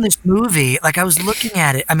 pedigree on this movie, like I was looking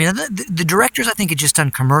at it. I mean, the directors, I think, had just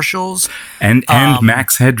done commercials. And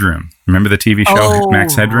Max Headroom. Remember the TV show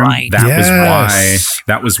Max Headroom? Right.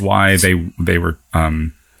 That was why they were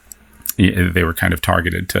they were kind of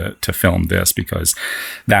targeted to film this, because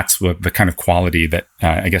that's what the kind of quality that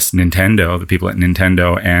I guess Nintendo, the people at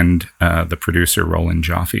Nintendo, and the producer Roland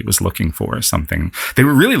Joffe was looking for. They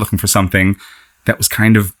were really looking for something that was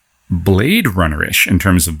kind of Blade Runner-ish in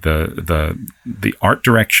terms of the art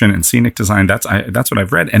direction and scenic design. That's what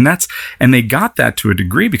I've read, and they got that to a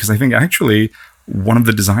degree, because I think actually one of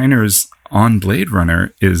the designers on Blade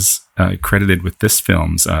Runner is credited with this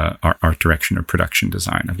film's art direction or production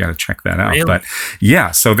design. I've got to check that out. Really? But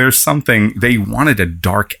yeah, so there's something, they wanted a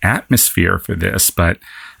dark atmosphere for this, but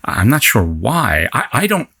I'm not sure why.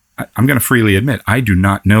 I'm going to freely admit, I do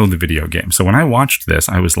not know the video game. So when I watched this,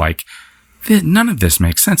 I was like, none of this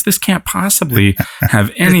makes sense. This can't possibly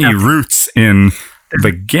have any roots in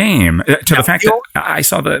the game. To the fact that I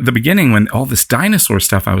saw the beginning when all this dinosaur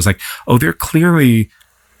stuff, I was like, oh, they're clearly,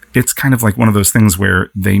 it's kind of like one of those things where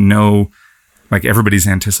they know, like everybody's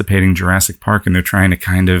anticipating Jurassic Park and they're trying to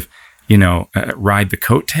kind of, ride the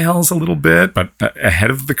coattails a little bit, but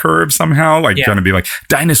ahead of the curve somehow, going to be like,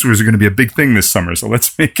 dinosaurs are going to be a big thing this summer, so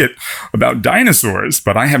let's make it about dinosaurs.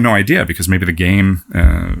 But I have no idea, because maybe the game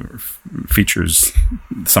features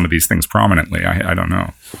some of these things prominently. I don't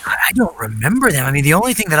know. I don't remember them. I mean, the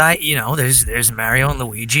only thing that there's Mario and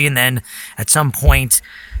Luigi, and then at some point,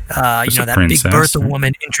 that princess, big Bertha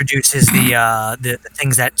woman introduces the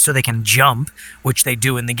things that so they can jump, which they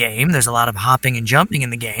do in the game. There's a lot of hopping and jumping in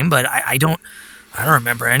the game, but I don't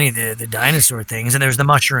remember any of the dinosaur things. And there's the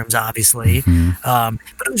mushrooms, obviously. Mm-hmm.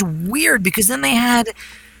 But it was weird because then they had,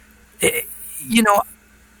 I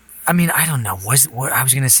don't know. I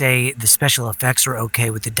was going to say the special effects were okay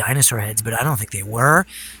with the dinosaur heads, but I don't think they were.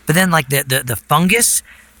 But then like the fungus.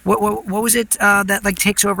 What was it that like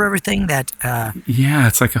takes over everything? That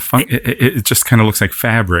it's like it just kind of looks like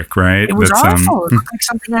fabric, right? It was awful. It looked like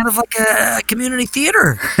something out of like a community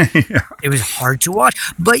theater. Yeah. It was hard to watch,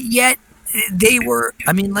 but yet they were.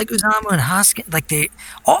 I mean, Leguizamo and Hoskins, like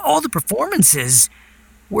all the performances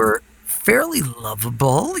were fairly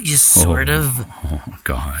lovable. You sort of. Oh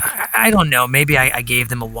God. I don't know. Maybe I gave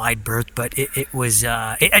them a wide berth, but it was.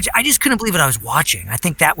 I just couldn't believe what I was watching. I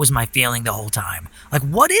think that was my feeling the whole time. Like,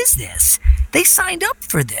 what is this? They signed up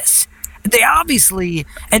for this. They obviously,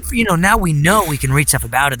 and now we know we can read stuff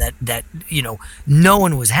about it that no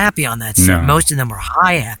one was happy on that set. No. Most of them were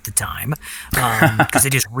high half the time because they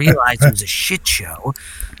just realized it was a shit show.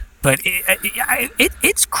 But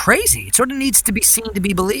it's crazy. It sort of needs to be seen to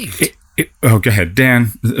be believed. Go ahead,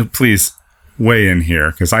 Dan. Please weigh in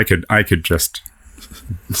here, because I could just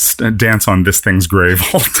dance on this thing's grave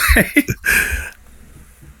all day.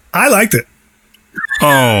 I liked it.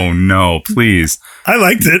 Oh no! Please. I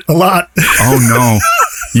liked it a lot. Oh no!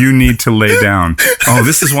 You need to lay down. Oh,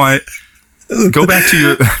 this is why. Go back to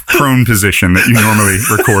your prone position that you normally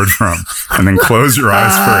record from, and then close your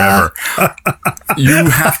eyes forever. You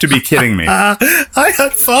have to be kidding me. I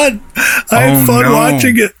had fun. I had fun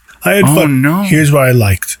watching it. I had fun. No. Here's what I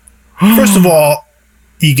liked. First of all,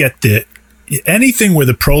 you get anything where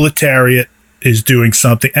the proletariat is doing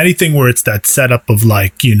something, anything where it's that setup of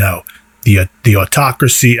the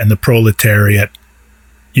autocracy and the proletariat,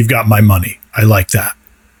 you've got my money. I like that.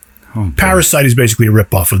 Oh, Parasite is basically a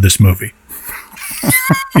ripoff of this movie.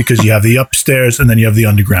 Because you have the upstairs and then you have the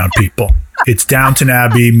underground people. It's Downton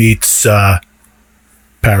Abbey meets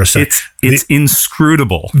Parasite. It's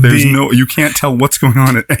inscrutable. You can't tell what's going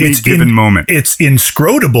on at any given moment. It's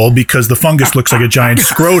inscrutable because the fungus looks like a giant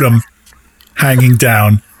scrotum hanging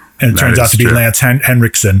down, and it turns out to be Lance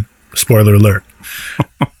Henriksen. Spoiler alert.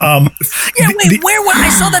 Where?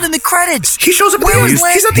 I saw that in the credits. He shows up.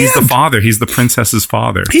 He's at the end. The father. He's the princess's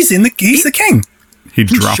father. He's the king. He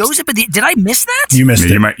drops. Shows up did I miss that? You missed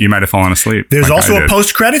it. You might have fallen asleep. There's also a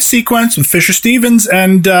post-credit sequence with Fisher Stevens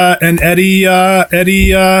and Eddie.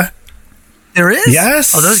 There is?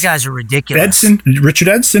 Yes. Oh, those guys are ridiculous. Richard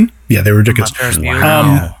Edson. Yeah, they were ridiculous.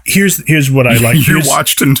 Wow. Here's what I like. You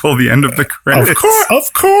watched until the end of the credits.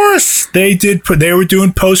 Of course. They were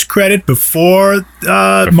doing post-credit before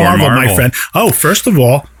Marvel, my friend. Oh, first of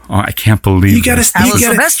all, I can't believe you got a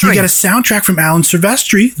soundtrack from Alan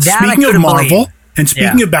Silvestri. Speaking of Marvel. And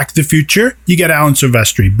speaking of Back to the Future, you get Alan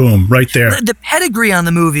Silvestri. Boom, right there. The pedigree on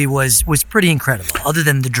the movie was pretty incredible, other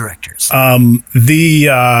than the directors. Bob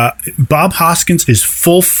Hoskins is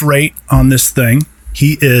full freight on this thing.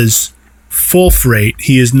 He is full freight.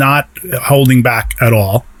 He is not holding back at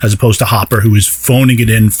all, as opposed to Hopper, who is phoning it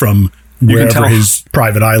in from wherever his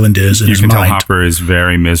private island is in his mind. You can tell Hopper is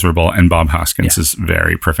very miserable, and Bob Hoskins is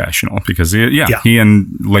very professional, because he and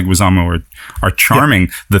Leguizamo are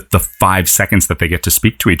charming. The 5 seconds that they get to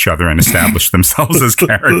speak to each other and establish themselves as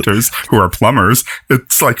characters who are plumbers,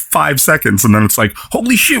 it's like 5 seconds, and then it's like,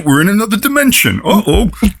 holy shit, we're in another dimension.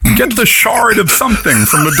 Get the shard of something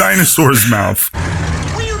from the dinosaur's mouth.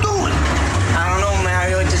 What are you doing? I don't know,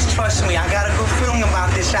 Mario. Just trust me. I got a good feeling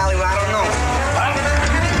about this alleyway. I don't know.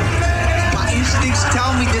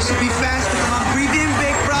 Tell me this will be fast. Breathe in,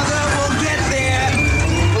 big brother. We'll get there.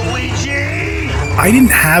 Luigi! I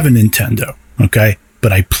didn't have a Nintendo, okay?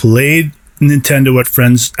 But I played Nintendo at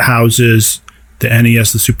friends' houses, the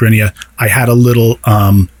NES, the Super NES, I had a little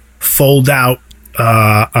fold out.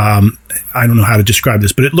 I don't know how to describe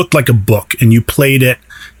this, but it looked like a book, and you played it.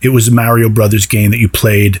 It was a Mario Brothers game that you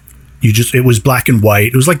played. It was black and white.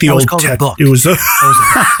 It was like the old book. It was a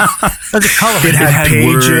color. It had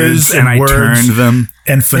pages and I words turned them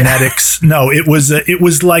and phonetics. No, it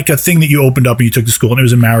was like a thing that you opened up and you took to school, and it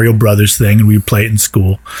was a Mario Brothers thing, and we would play it in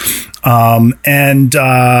school. So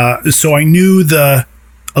I knew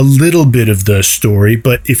a little bit of the story,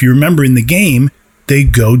 but if you remember in the game, they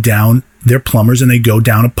go down. They're plumbers, and they go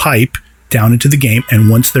down a pipe down into the game, and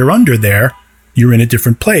once they're under there, you're in a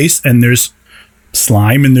different place, and there's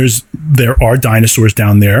slime, and there are dinosaurs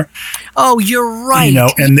down there. Oh, you're right. You know,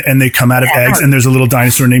 and they come out of eggs, and there's a little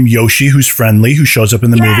dinosaur named Yoshi who's friendly, who shows up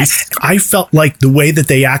in the movie. I felt like the way that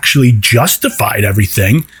they actually justified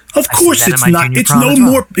everything. Of course, it's not.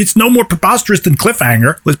 It's no more preposterous than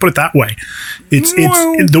Cliffhanger. Let's put it that way. It's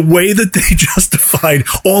the way that they justified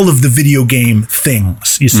all of the video game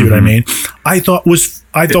things. You see what I mean? I thought was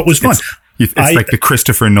fun. It's like the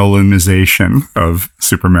Christopher Nolanization of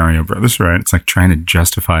Super Mario Brothers, right? It's like trying to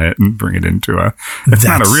justify it and bring it into it's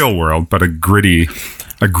not a real world, but a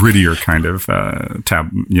grittier kind of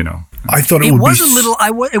I thought it was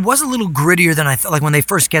a little grittier than I thought. Like when they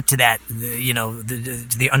first get to that,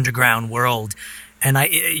 the underground world. And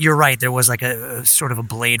you're right. There was like a sort of a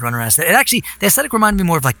Blade Runner aesthetic. The aesthetic reminded me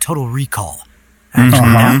more of like Total Recall.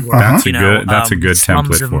 That's a good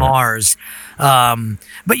template for Mars.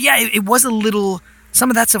 But yeah, it was a little. Some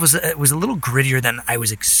of that stuff was a little grittier than I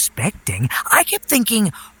was expecting. I kept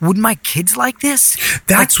thinking, would my kids like this?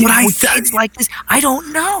 That's what I thought. Kids like this? I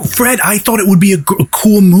don't know. Fred, I thought it would be a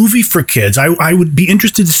cool movie for kids. I would be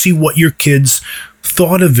interested to see what your kids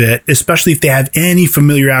thought of it, especially if they have any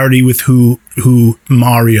familiarity with who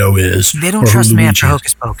Mario is. They don't trust me after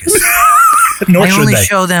Hocus Pocus. I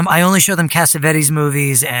only show them Cassavetes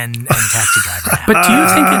movies and Taxi Driver.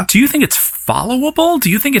 But do you think it's followable?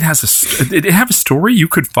 Do you think it has a story you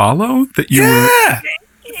could follow that you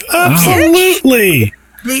absolutely.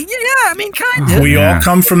 Yeah, I mean, kind of. We all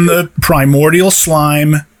come from the primordial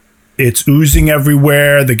slime. It's oozing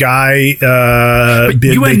everywhere. The guy,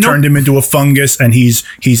 they turned him into a fungus, and he's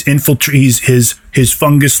his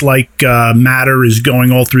fungus-like matter is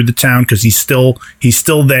going all through the town because he's still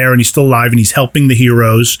there and he's still alive and he's helping the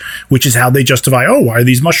heroes, which is how they justify. Oh, why are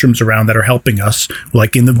these mushrooms around that are helping us?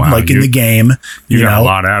 Like in the in the game, you got a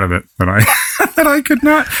lot out of it that I could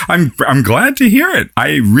not. I'm glad to hear it.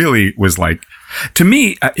 I really was like. To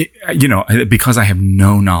me, because I have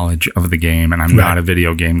no knowledge of the game and I'm not a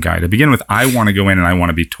video game guy to begin with, I want to go in and I want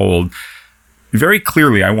to be told very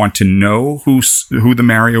clearly. I want to know who the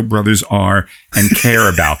Mario Brothers are and care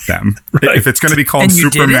about them. Right. If it's going to be called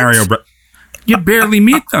Super Mario Brothers, you barely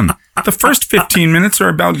meet them. The first 15 minutes are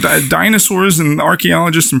about dinosaurs and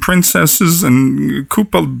archaeologists and princesses and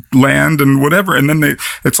Koopa Land and whatever. And then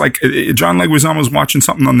it's like John Leguizamo was watching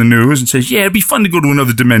something on the news and says, "Yeah, it'd be fun to go to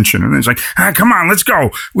another dimension." And it's like, "Come on, let's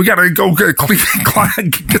go. We got to go get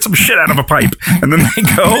some shit out of a pipe." And then they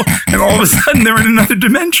go, and all of a sudden they're in another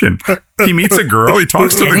dimension. He meets a girl. He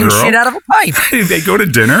talks to the girl. Shit out of a pipe. They go to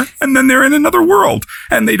dinner, and then they're in another world.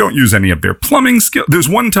 And they don't use any of their plumbing skills. There's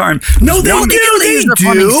one time. No, they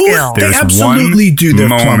do. They absolutely do their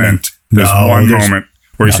plumbing. There's one moment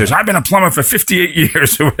where he says, "I've been a plumber for 58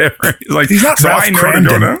 years or whatever." He's like, he's not so Ralph I know Cramden.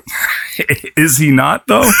 to go to. Is he not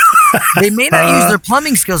though? They may not use their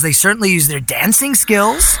plumbing skills. They certainly use their dancing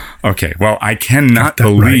skills. Okay, well, I cannot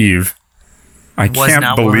believe. Right. I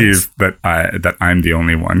can't believe that I'm the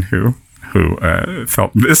only one who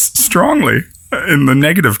felt this strongly in the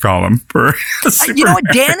negative column for Super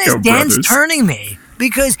Mario Dan's turning me.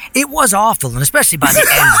 Because it was awful, and especially by the end,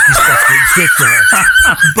 this stuff ridiculous.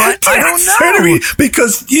 But I don't know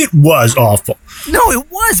because it was awful. No, it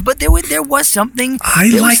was, but there was something.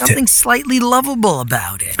 Something slightly lovable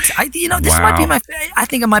about it. This might be my. I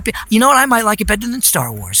think it might be. You know what? I might like it better than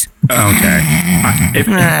Star Wars. Okay.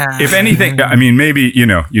 If anything, I mean, maybe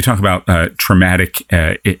you talk about traumatic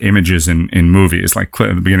images in movies, like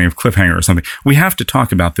the beginning of Cliffhanger or something. We have to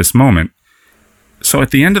talk about this moment. So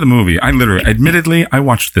at the end of the movie, admittedly, I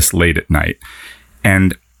watched this late at night,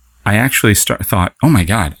 and I actually thought, oh my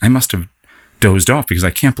God, I must have dozed off because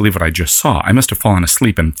I can't believe what I just saw. I must have fallen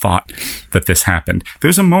asleep and thought that this happened.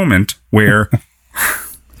 There's a moment where,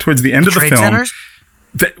 towards the end of the film, centers?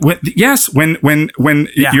 When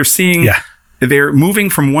you're seeing they're moving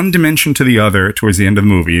from one dimension to the other towards the end of the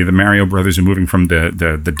movie. The Mario brothers are moving from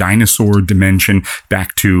the dinosaur dimension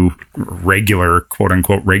back to regular, quote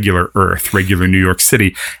unquote, regular Earth, regular New York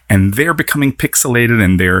City. And they're becoming pixelated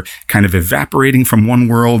and they're kind of evaporating from one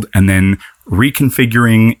world and then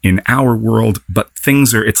reconfiguring in our world. But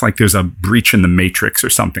it's like there's a breach in the matrix or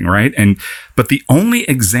something, right? But the only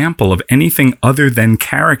example of anything other than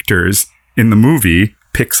characters in the movie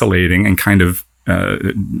pixelating and kind of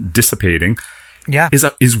dissipating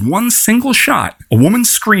is one single shot, a woman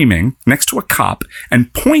screaming next to a cop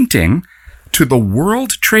and pointing to the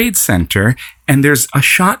World Trade Center, and there's a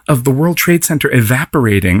shot of the World Trade Center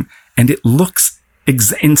evaporating, and it looks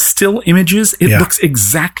in still images looks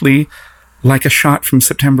exactly like a shot from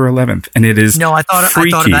September 11th, and it is I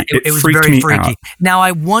thought about it. It was very freaky. Out. Now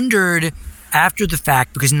I wondered after the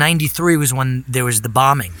fact, because 93 was when there was the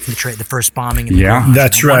bombing, the first bombing. In the garage.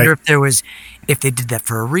 That's I right. wonder if they did that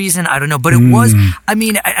for a reason. I don't know, but it was. I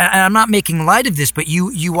mean, I'm not making light of this, but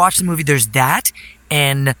you watch the movie. There's that,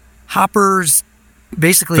 and Hopper's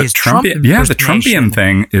basically his Trump. The Trumpian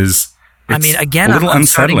thing is. I mean, again, I'm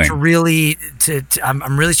starting to really.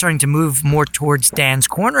 I'm really starting to move more towards Dan's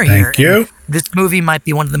corner here. Thank you. And this movie might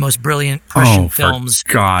be one of the most brilliant Prescient films.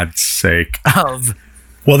 For God's sake!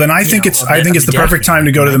 Well, then I think it's the perfect time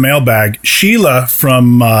to go to the mailbag. Sheila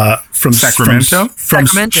from Sacramento.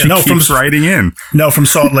 Keeps writing in. No, from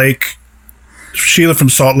Salt Lake. Sheila from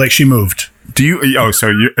Salt Lake. She moved. Do you? Oh,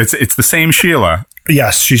 so it's the same Sheila.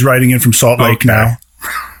 Yes, she's writing in from Salt Lake now.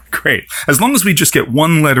 Great. As long as we just get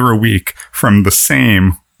one letter a week from the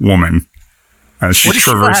same woman as she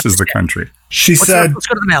traverses the country. She said. Let's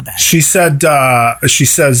go to the mailbag. She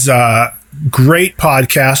says. Great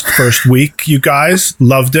podcast first week, you guys.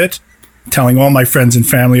 Loved it. Telling all my friends and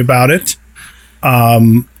family about it.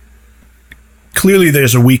 Clearly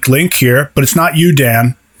there's a weak link here, but it's not you,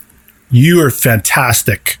 Dan. You are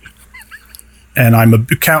fantastic. And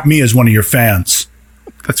count me as one of your fans.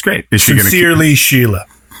 That's great. Is she Sincerely, Sheila.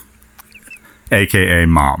 AKA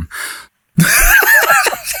Mom.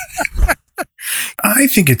 I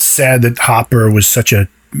think it's sad that Hopper was such a,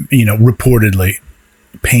 reportedly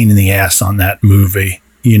pain in the ass on that movie,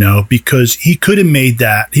 because he could have made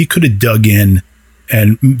that. He could have dug in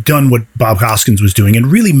and done what Bob Hoskins was doing and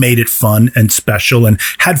really made it fun and special and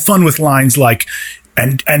had fun with lines like,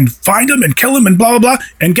 and find him and kill him and blah, blah, blah,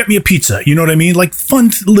 and get me a pizza. You know what I mean? Like fun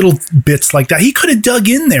little bits like that. He could have dug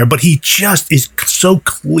in there, but he just is so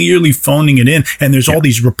clearly phoning it in. And there's all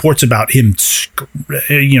these reports about him,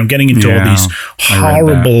 getting into all these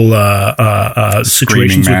horrible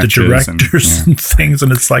situations with the directors and things.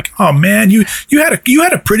 And it's like, oh man, you had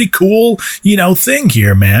a pretty cool, thing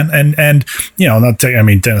here, man. And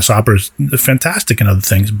Dennis Hopper's fantastic in other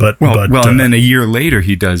things, but and then a year later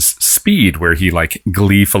he does Speed, where he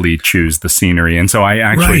gleefully chews the scenery. And so I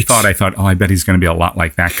actually thought, oh, I bet he's going to be a lot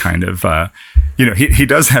like that kind of, he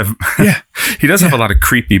does have, have a lot of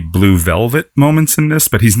creepy Blue Velvet moments in this,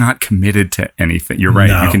 but he's not committed to anything. You're right.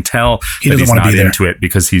 No. You can tell that he's not into it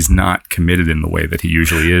because he's not committed in the way that he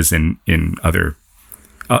usually is in other,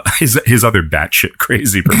 his other batshit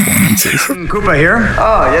crazy performances. Koopa here.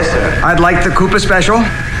 Oh, yes, sir. I'd like the Koopa special.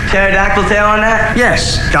 Pterodactyl tail on that?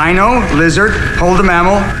 Yes. Dino, lizard, hold a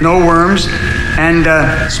mammal, no worms, and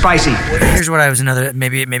spicy. Here's what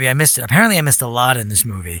maybe I missed it. Apparently I missed a lot in this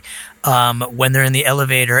movie. When they're in the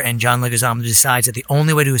elevator and John Leguizamo decides that the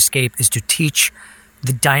only way to escape is to teach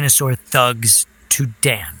the dinosaur thugs to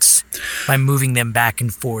dance by moving them back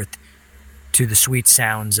and forth to the sweet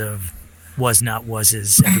sounds of Was Not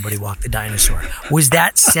Was's Everybody Walk the Dinosaur. Was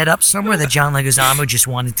that set up somewhere that John Leguizamo just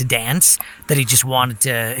wanted to dance? That he just wanted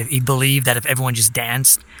to, he believed that if everyone just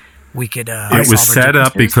danced, we could it was set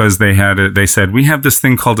up because they said, we have this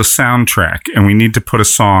thing called a soundtrack and we need to put a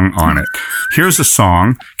song on it. Here's a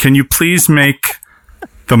song. Can you please make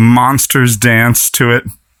the monsters dance to it?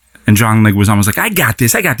 And John Leguizamo was like, I got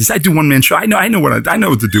this. I do one-man show. I know what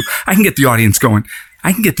to do. I can get the audience going.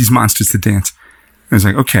 I can get these monsters to dance. And it's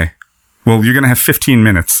like, okay. Well, you're going to have 15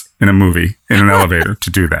 minutes in a movie, in an elevator, to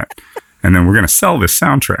do that. And then we're going to sell this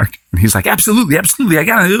soundtrack. And he's like, absolutely. I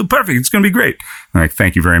got it. Perfect. It's going to be great. I'm like,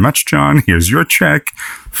 thank you very much, John. Here's your check.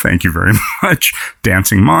 Thank you very much.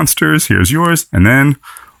 Dancing Monsters. Here's yours. And then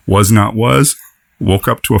Was Not Was. Woke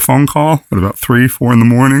up to a phone call at about 3-4 in the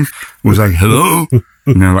morning. Was like, hello?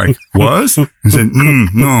 And they're like, Was? I said,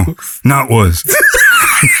 no, not Was. So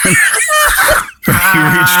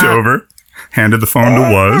he reached over, handed the phone to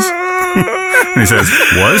Was. And he says,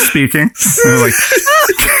 Was speaking. And they're like,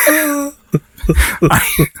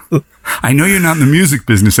 I know you're not in the music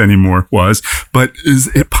business anymore, but is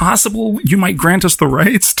it possible you might grant us the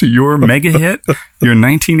rights to your mega hit, your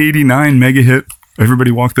 1989 mega hit,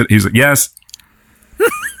 Everybody Walk That? He's like, yes.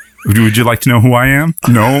 Would you like to know who I am?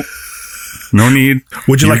 No need.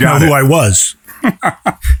 Would you like to know who I was?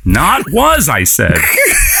 Not was, I said.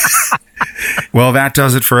 Well, that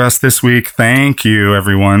does it for us this week. Thank you,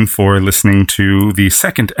 everyone, for listening to the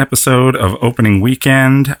second episode of Opening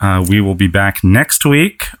Weekend. We will be back next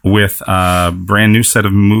week with a brand new set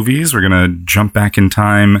of movies. We're going to jump back in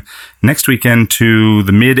time next weekend to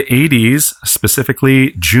the mid-'80s,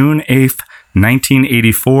 specifically June 8th,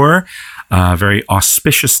 1984. A very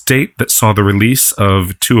auspicious date that saw the release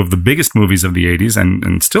of two of the biggest movies of the 80s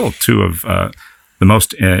and still two of the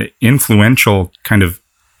most influential kind of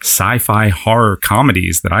sci-fi horror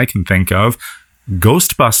comedies that I can think of.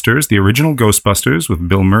 Ghostbusters, the original Ghostbusters with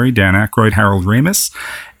Bill Murray, Dan Aykroyd, Harold Ramis,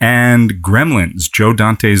 and Gremlins, Joe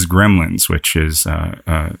Dante's Gremlins, which is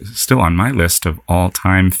still on my list of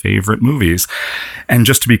all-time favorite movies. And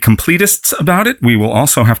just to be completists about it, we will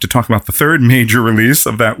also have to talk about the third major release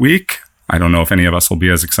of that week. I don't know if any of us will be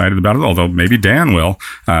as excited about it, although maybe Dan will,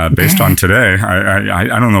 based on today. I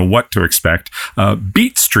don't know what to expect.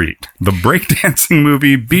 Beat Street, the breakdancing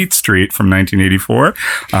movie Beat Street from 1984.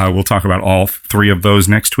 We'll talk about all three of those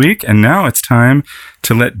next week. And now it's time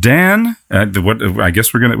to let Dan, I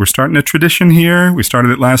guess we're starting a tradition here. We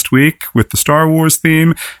started it last week with the Star Wars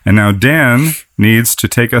theme. And now Dan needs to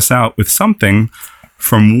take us out with something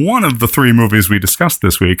from one of the three movies we discussed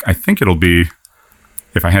this week. I think it'll be,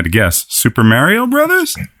 if I had to guess, Super Mario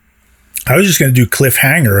Brothers? I was just going to do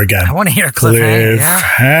Cliffhanger again. I want to hear Cliffhanger.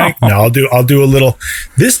 Yeah. No, I'll do a little.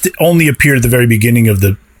 This only appeared at the very beginning of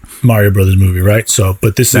the Mario Brothers movie, right? So,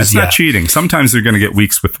 but that's not cheating. Sometimes they're going to get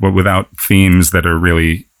weeks without themes that are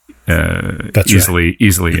really easily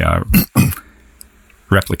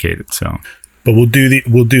replicated. So, but we'll do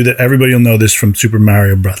that. Everybody will know this from Super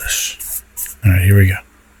Mario Brothers. All right, here we go.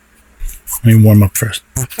 Let me warm up first.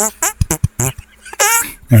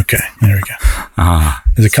 Okay, there we go.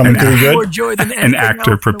 Is it coming through good? More joy than an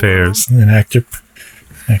actor prepares. An actor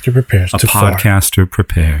prepares. A podcaster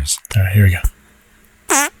prepares. All right, here we go.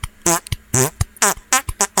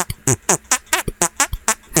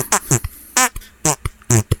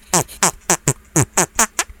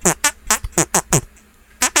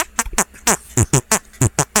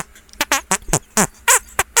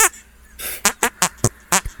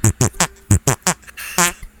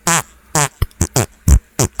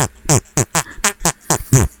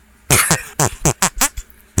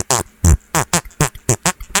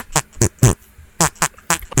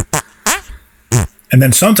 And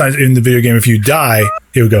then sometimes in the video game, if you die,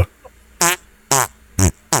 it would go.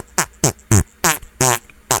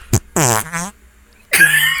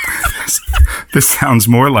 This sounds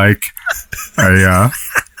more like a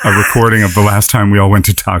recording of the last time we all went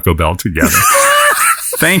to Taco Bell together.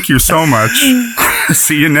 Thank you so much.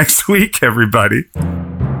 See you next week, everybody.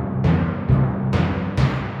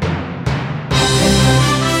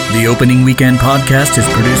 The Opening Weekend podcast is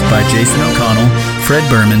produced by Jason O'Connell, Fred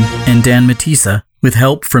Berman, and Dan Matissa, with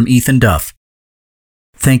help from Ethan Duff.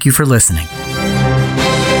 Thank you for listening.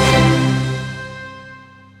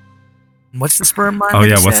 What's the sperm line? Oh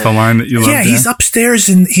yeah, what's the line that you love? Yeah, he's upstairs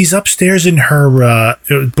in her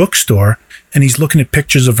bookstore, and he's looking at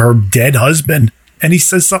pictures of her dead husband, and he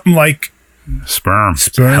says something like, "Sperm,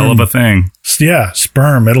 hell of a thing." Yeah,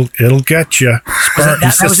 sperm. It'll get you. Sperm.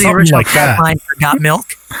 That was the original line for Got Milk.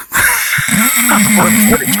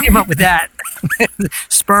 What came up with that?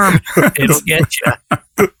 Sperm. It'll get you.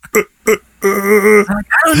 I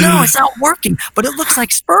don't know. It's not working, but it looks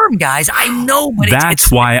like sperm, guys. I know, but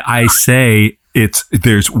that's why I say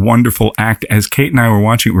there's wonderful act. As Kate and I were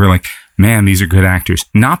watching, we were like, man, these are good actors.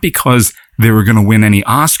 Not because they were going to win any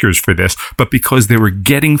Oscars for this, but because they were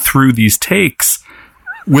getting through these takes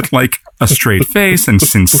with like a straight face and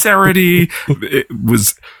sincerity. It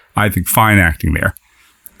was, I think, fine acting there.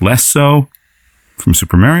 Less so from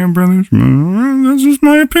Super Mario Brothers. That's just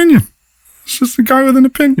my opinion. It's just a guy with an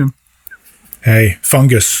opinion. Hey,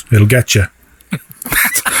 fungus, it'll get you.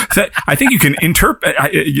 I think you can interpret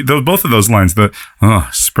both of those lines. The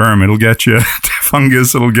sperm, it'll get you.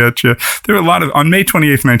 Fungus, it'll get you. There were a lot of, on May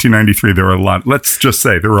 28th, 1993, there were a lot, let's just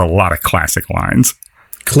say there were a lot of classic lines.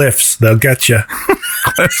 Cliffs, they'll get you.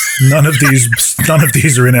 None of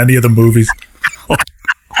these are in any of the movies.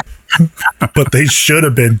 But they should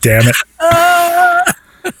have been, damn it.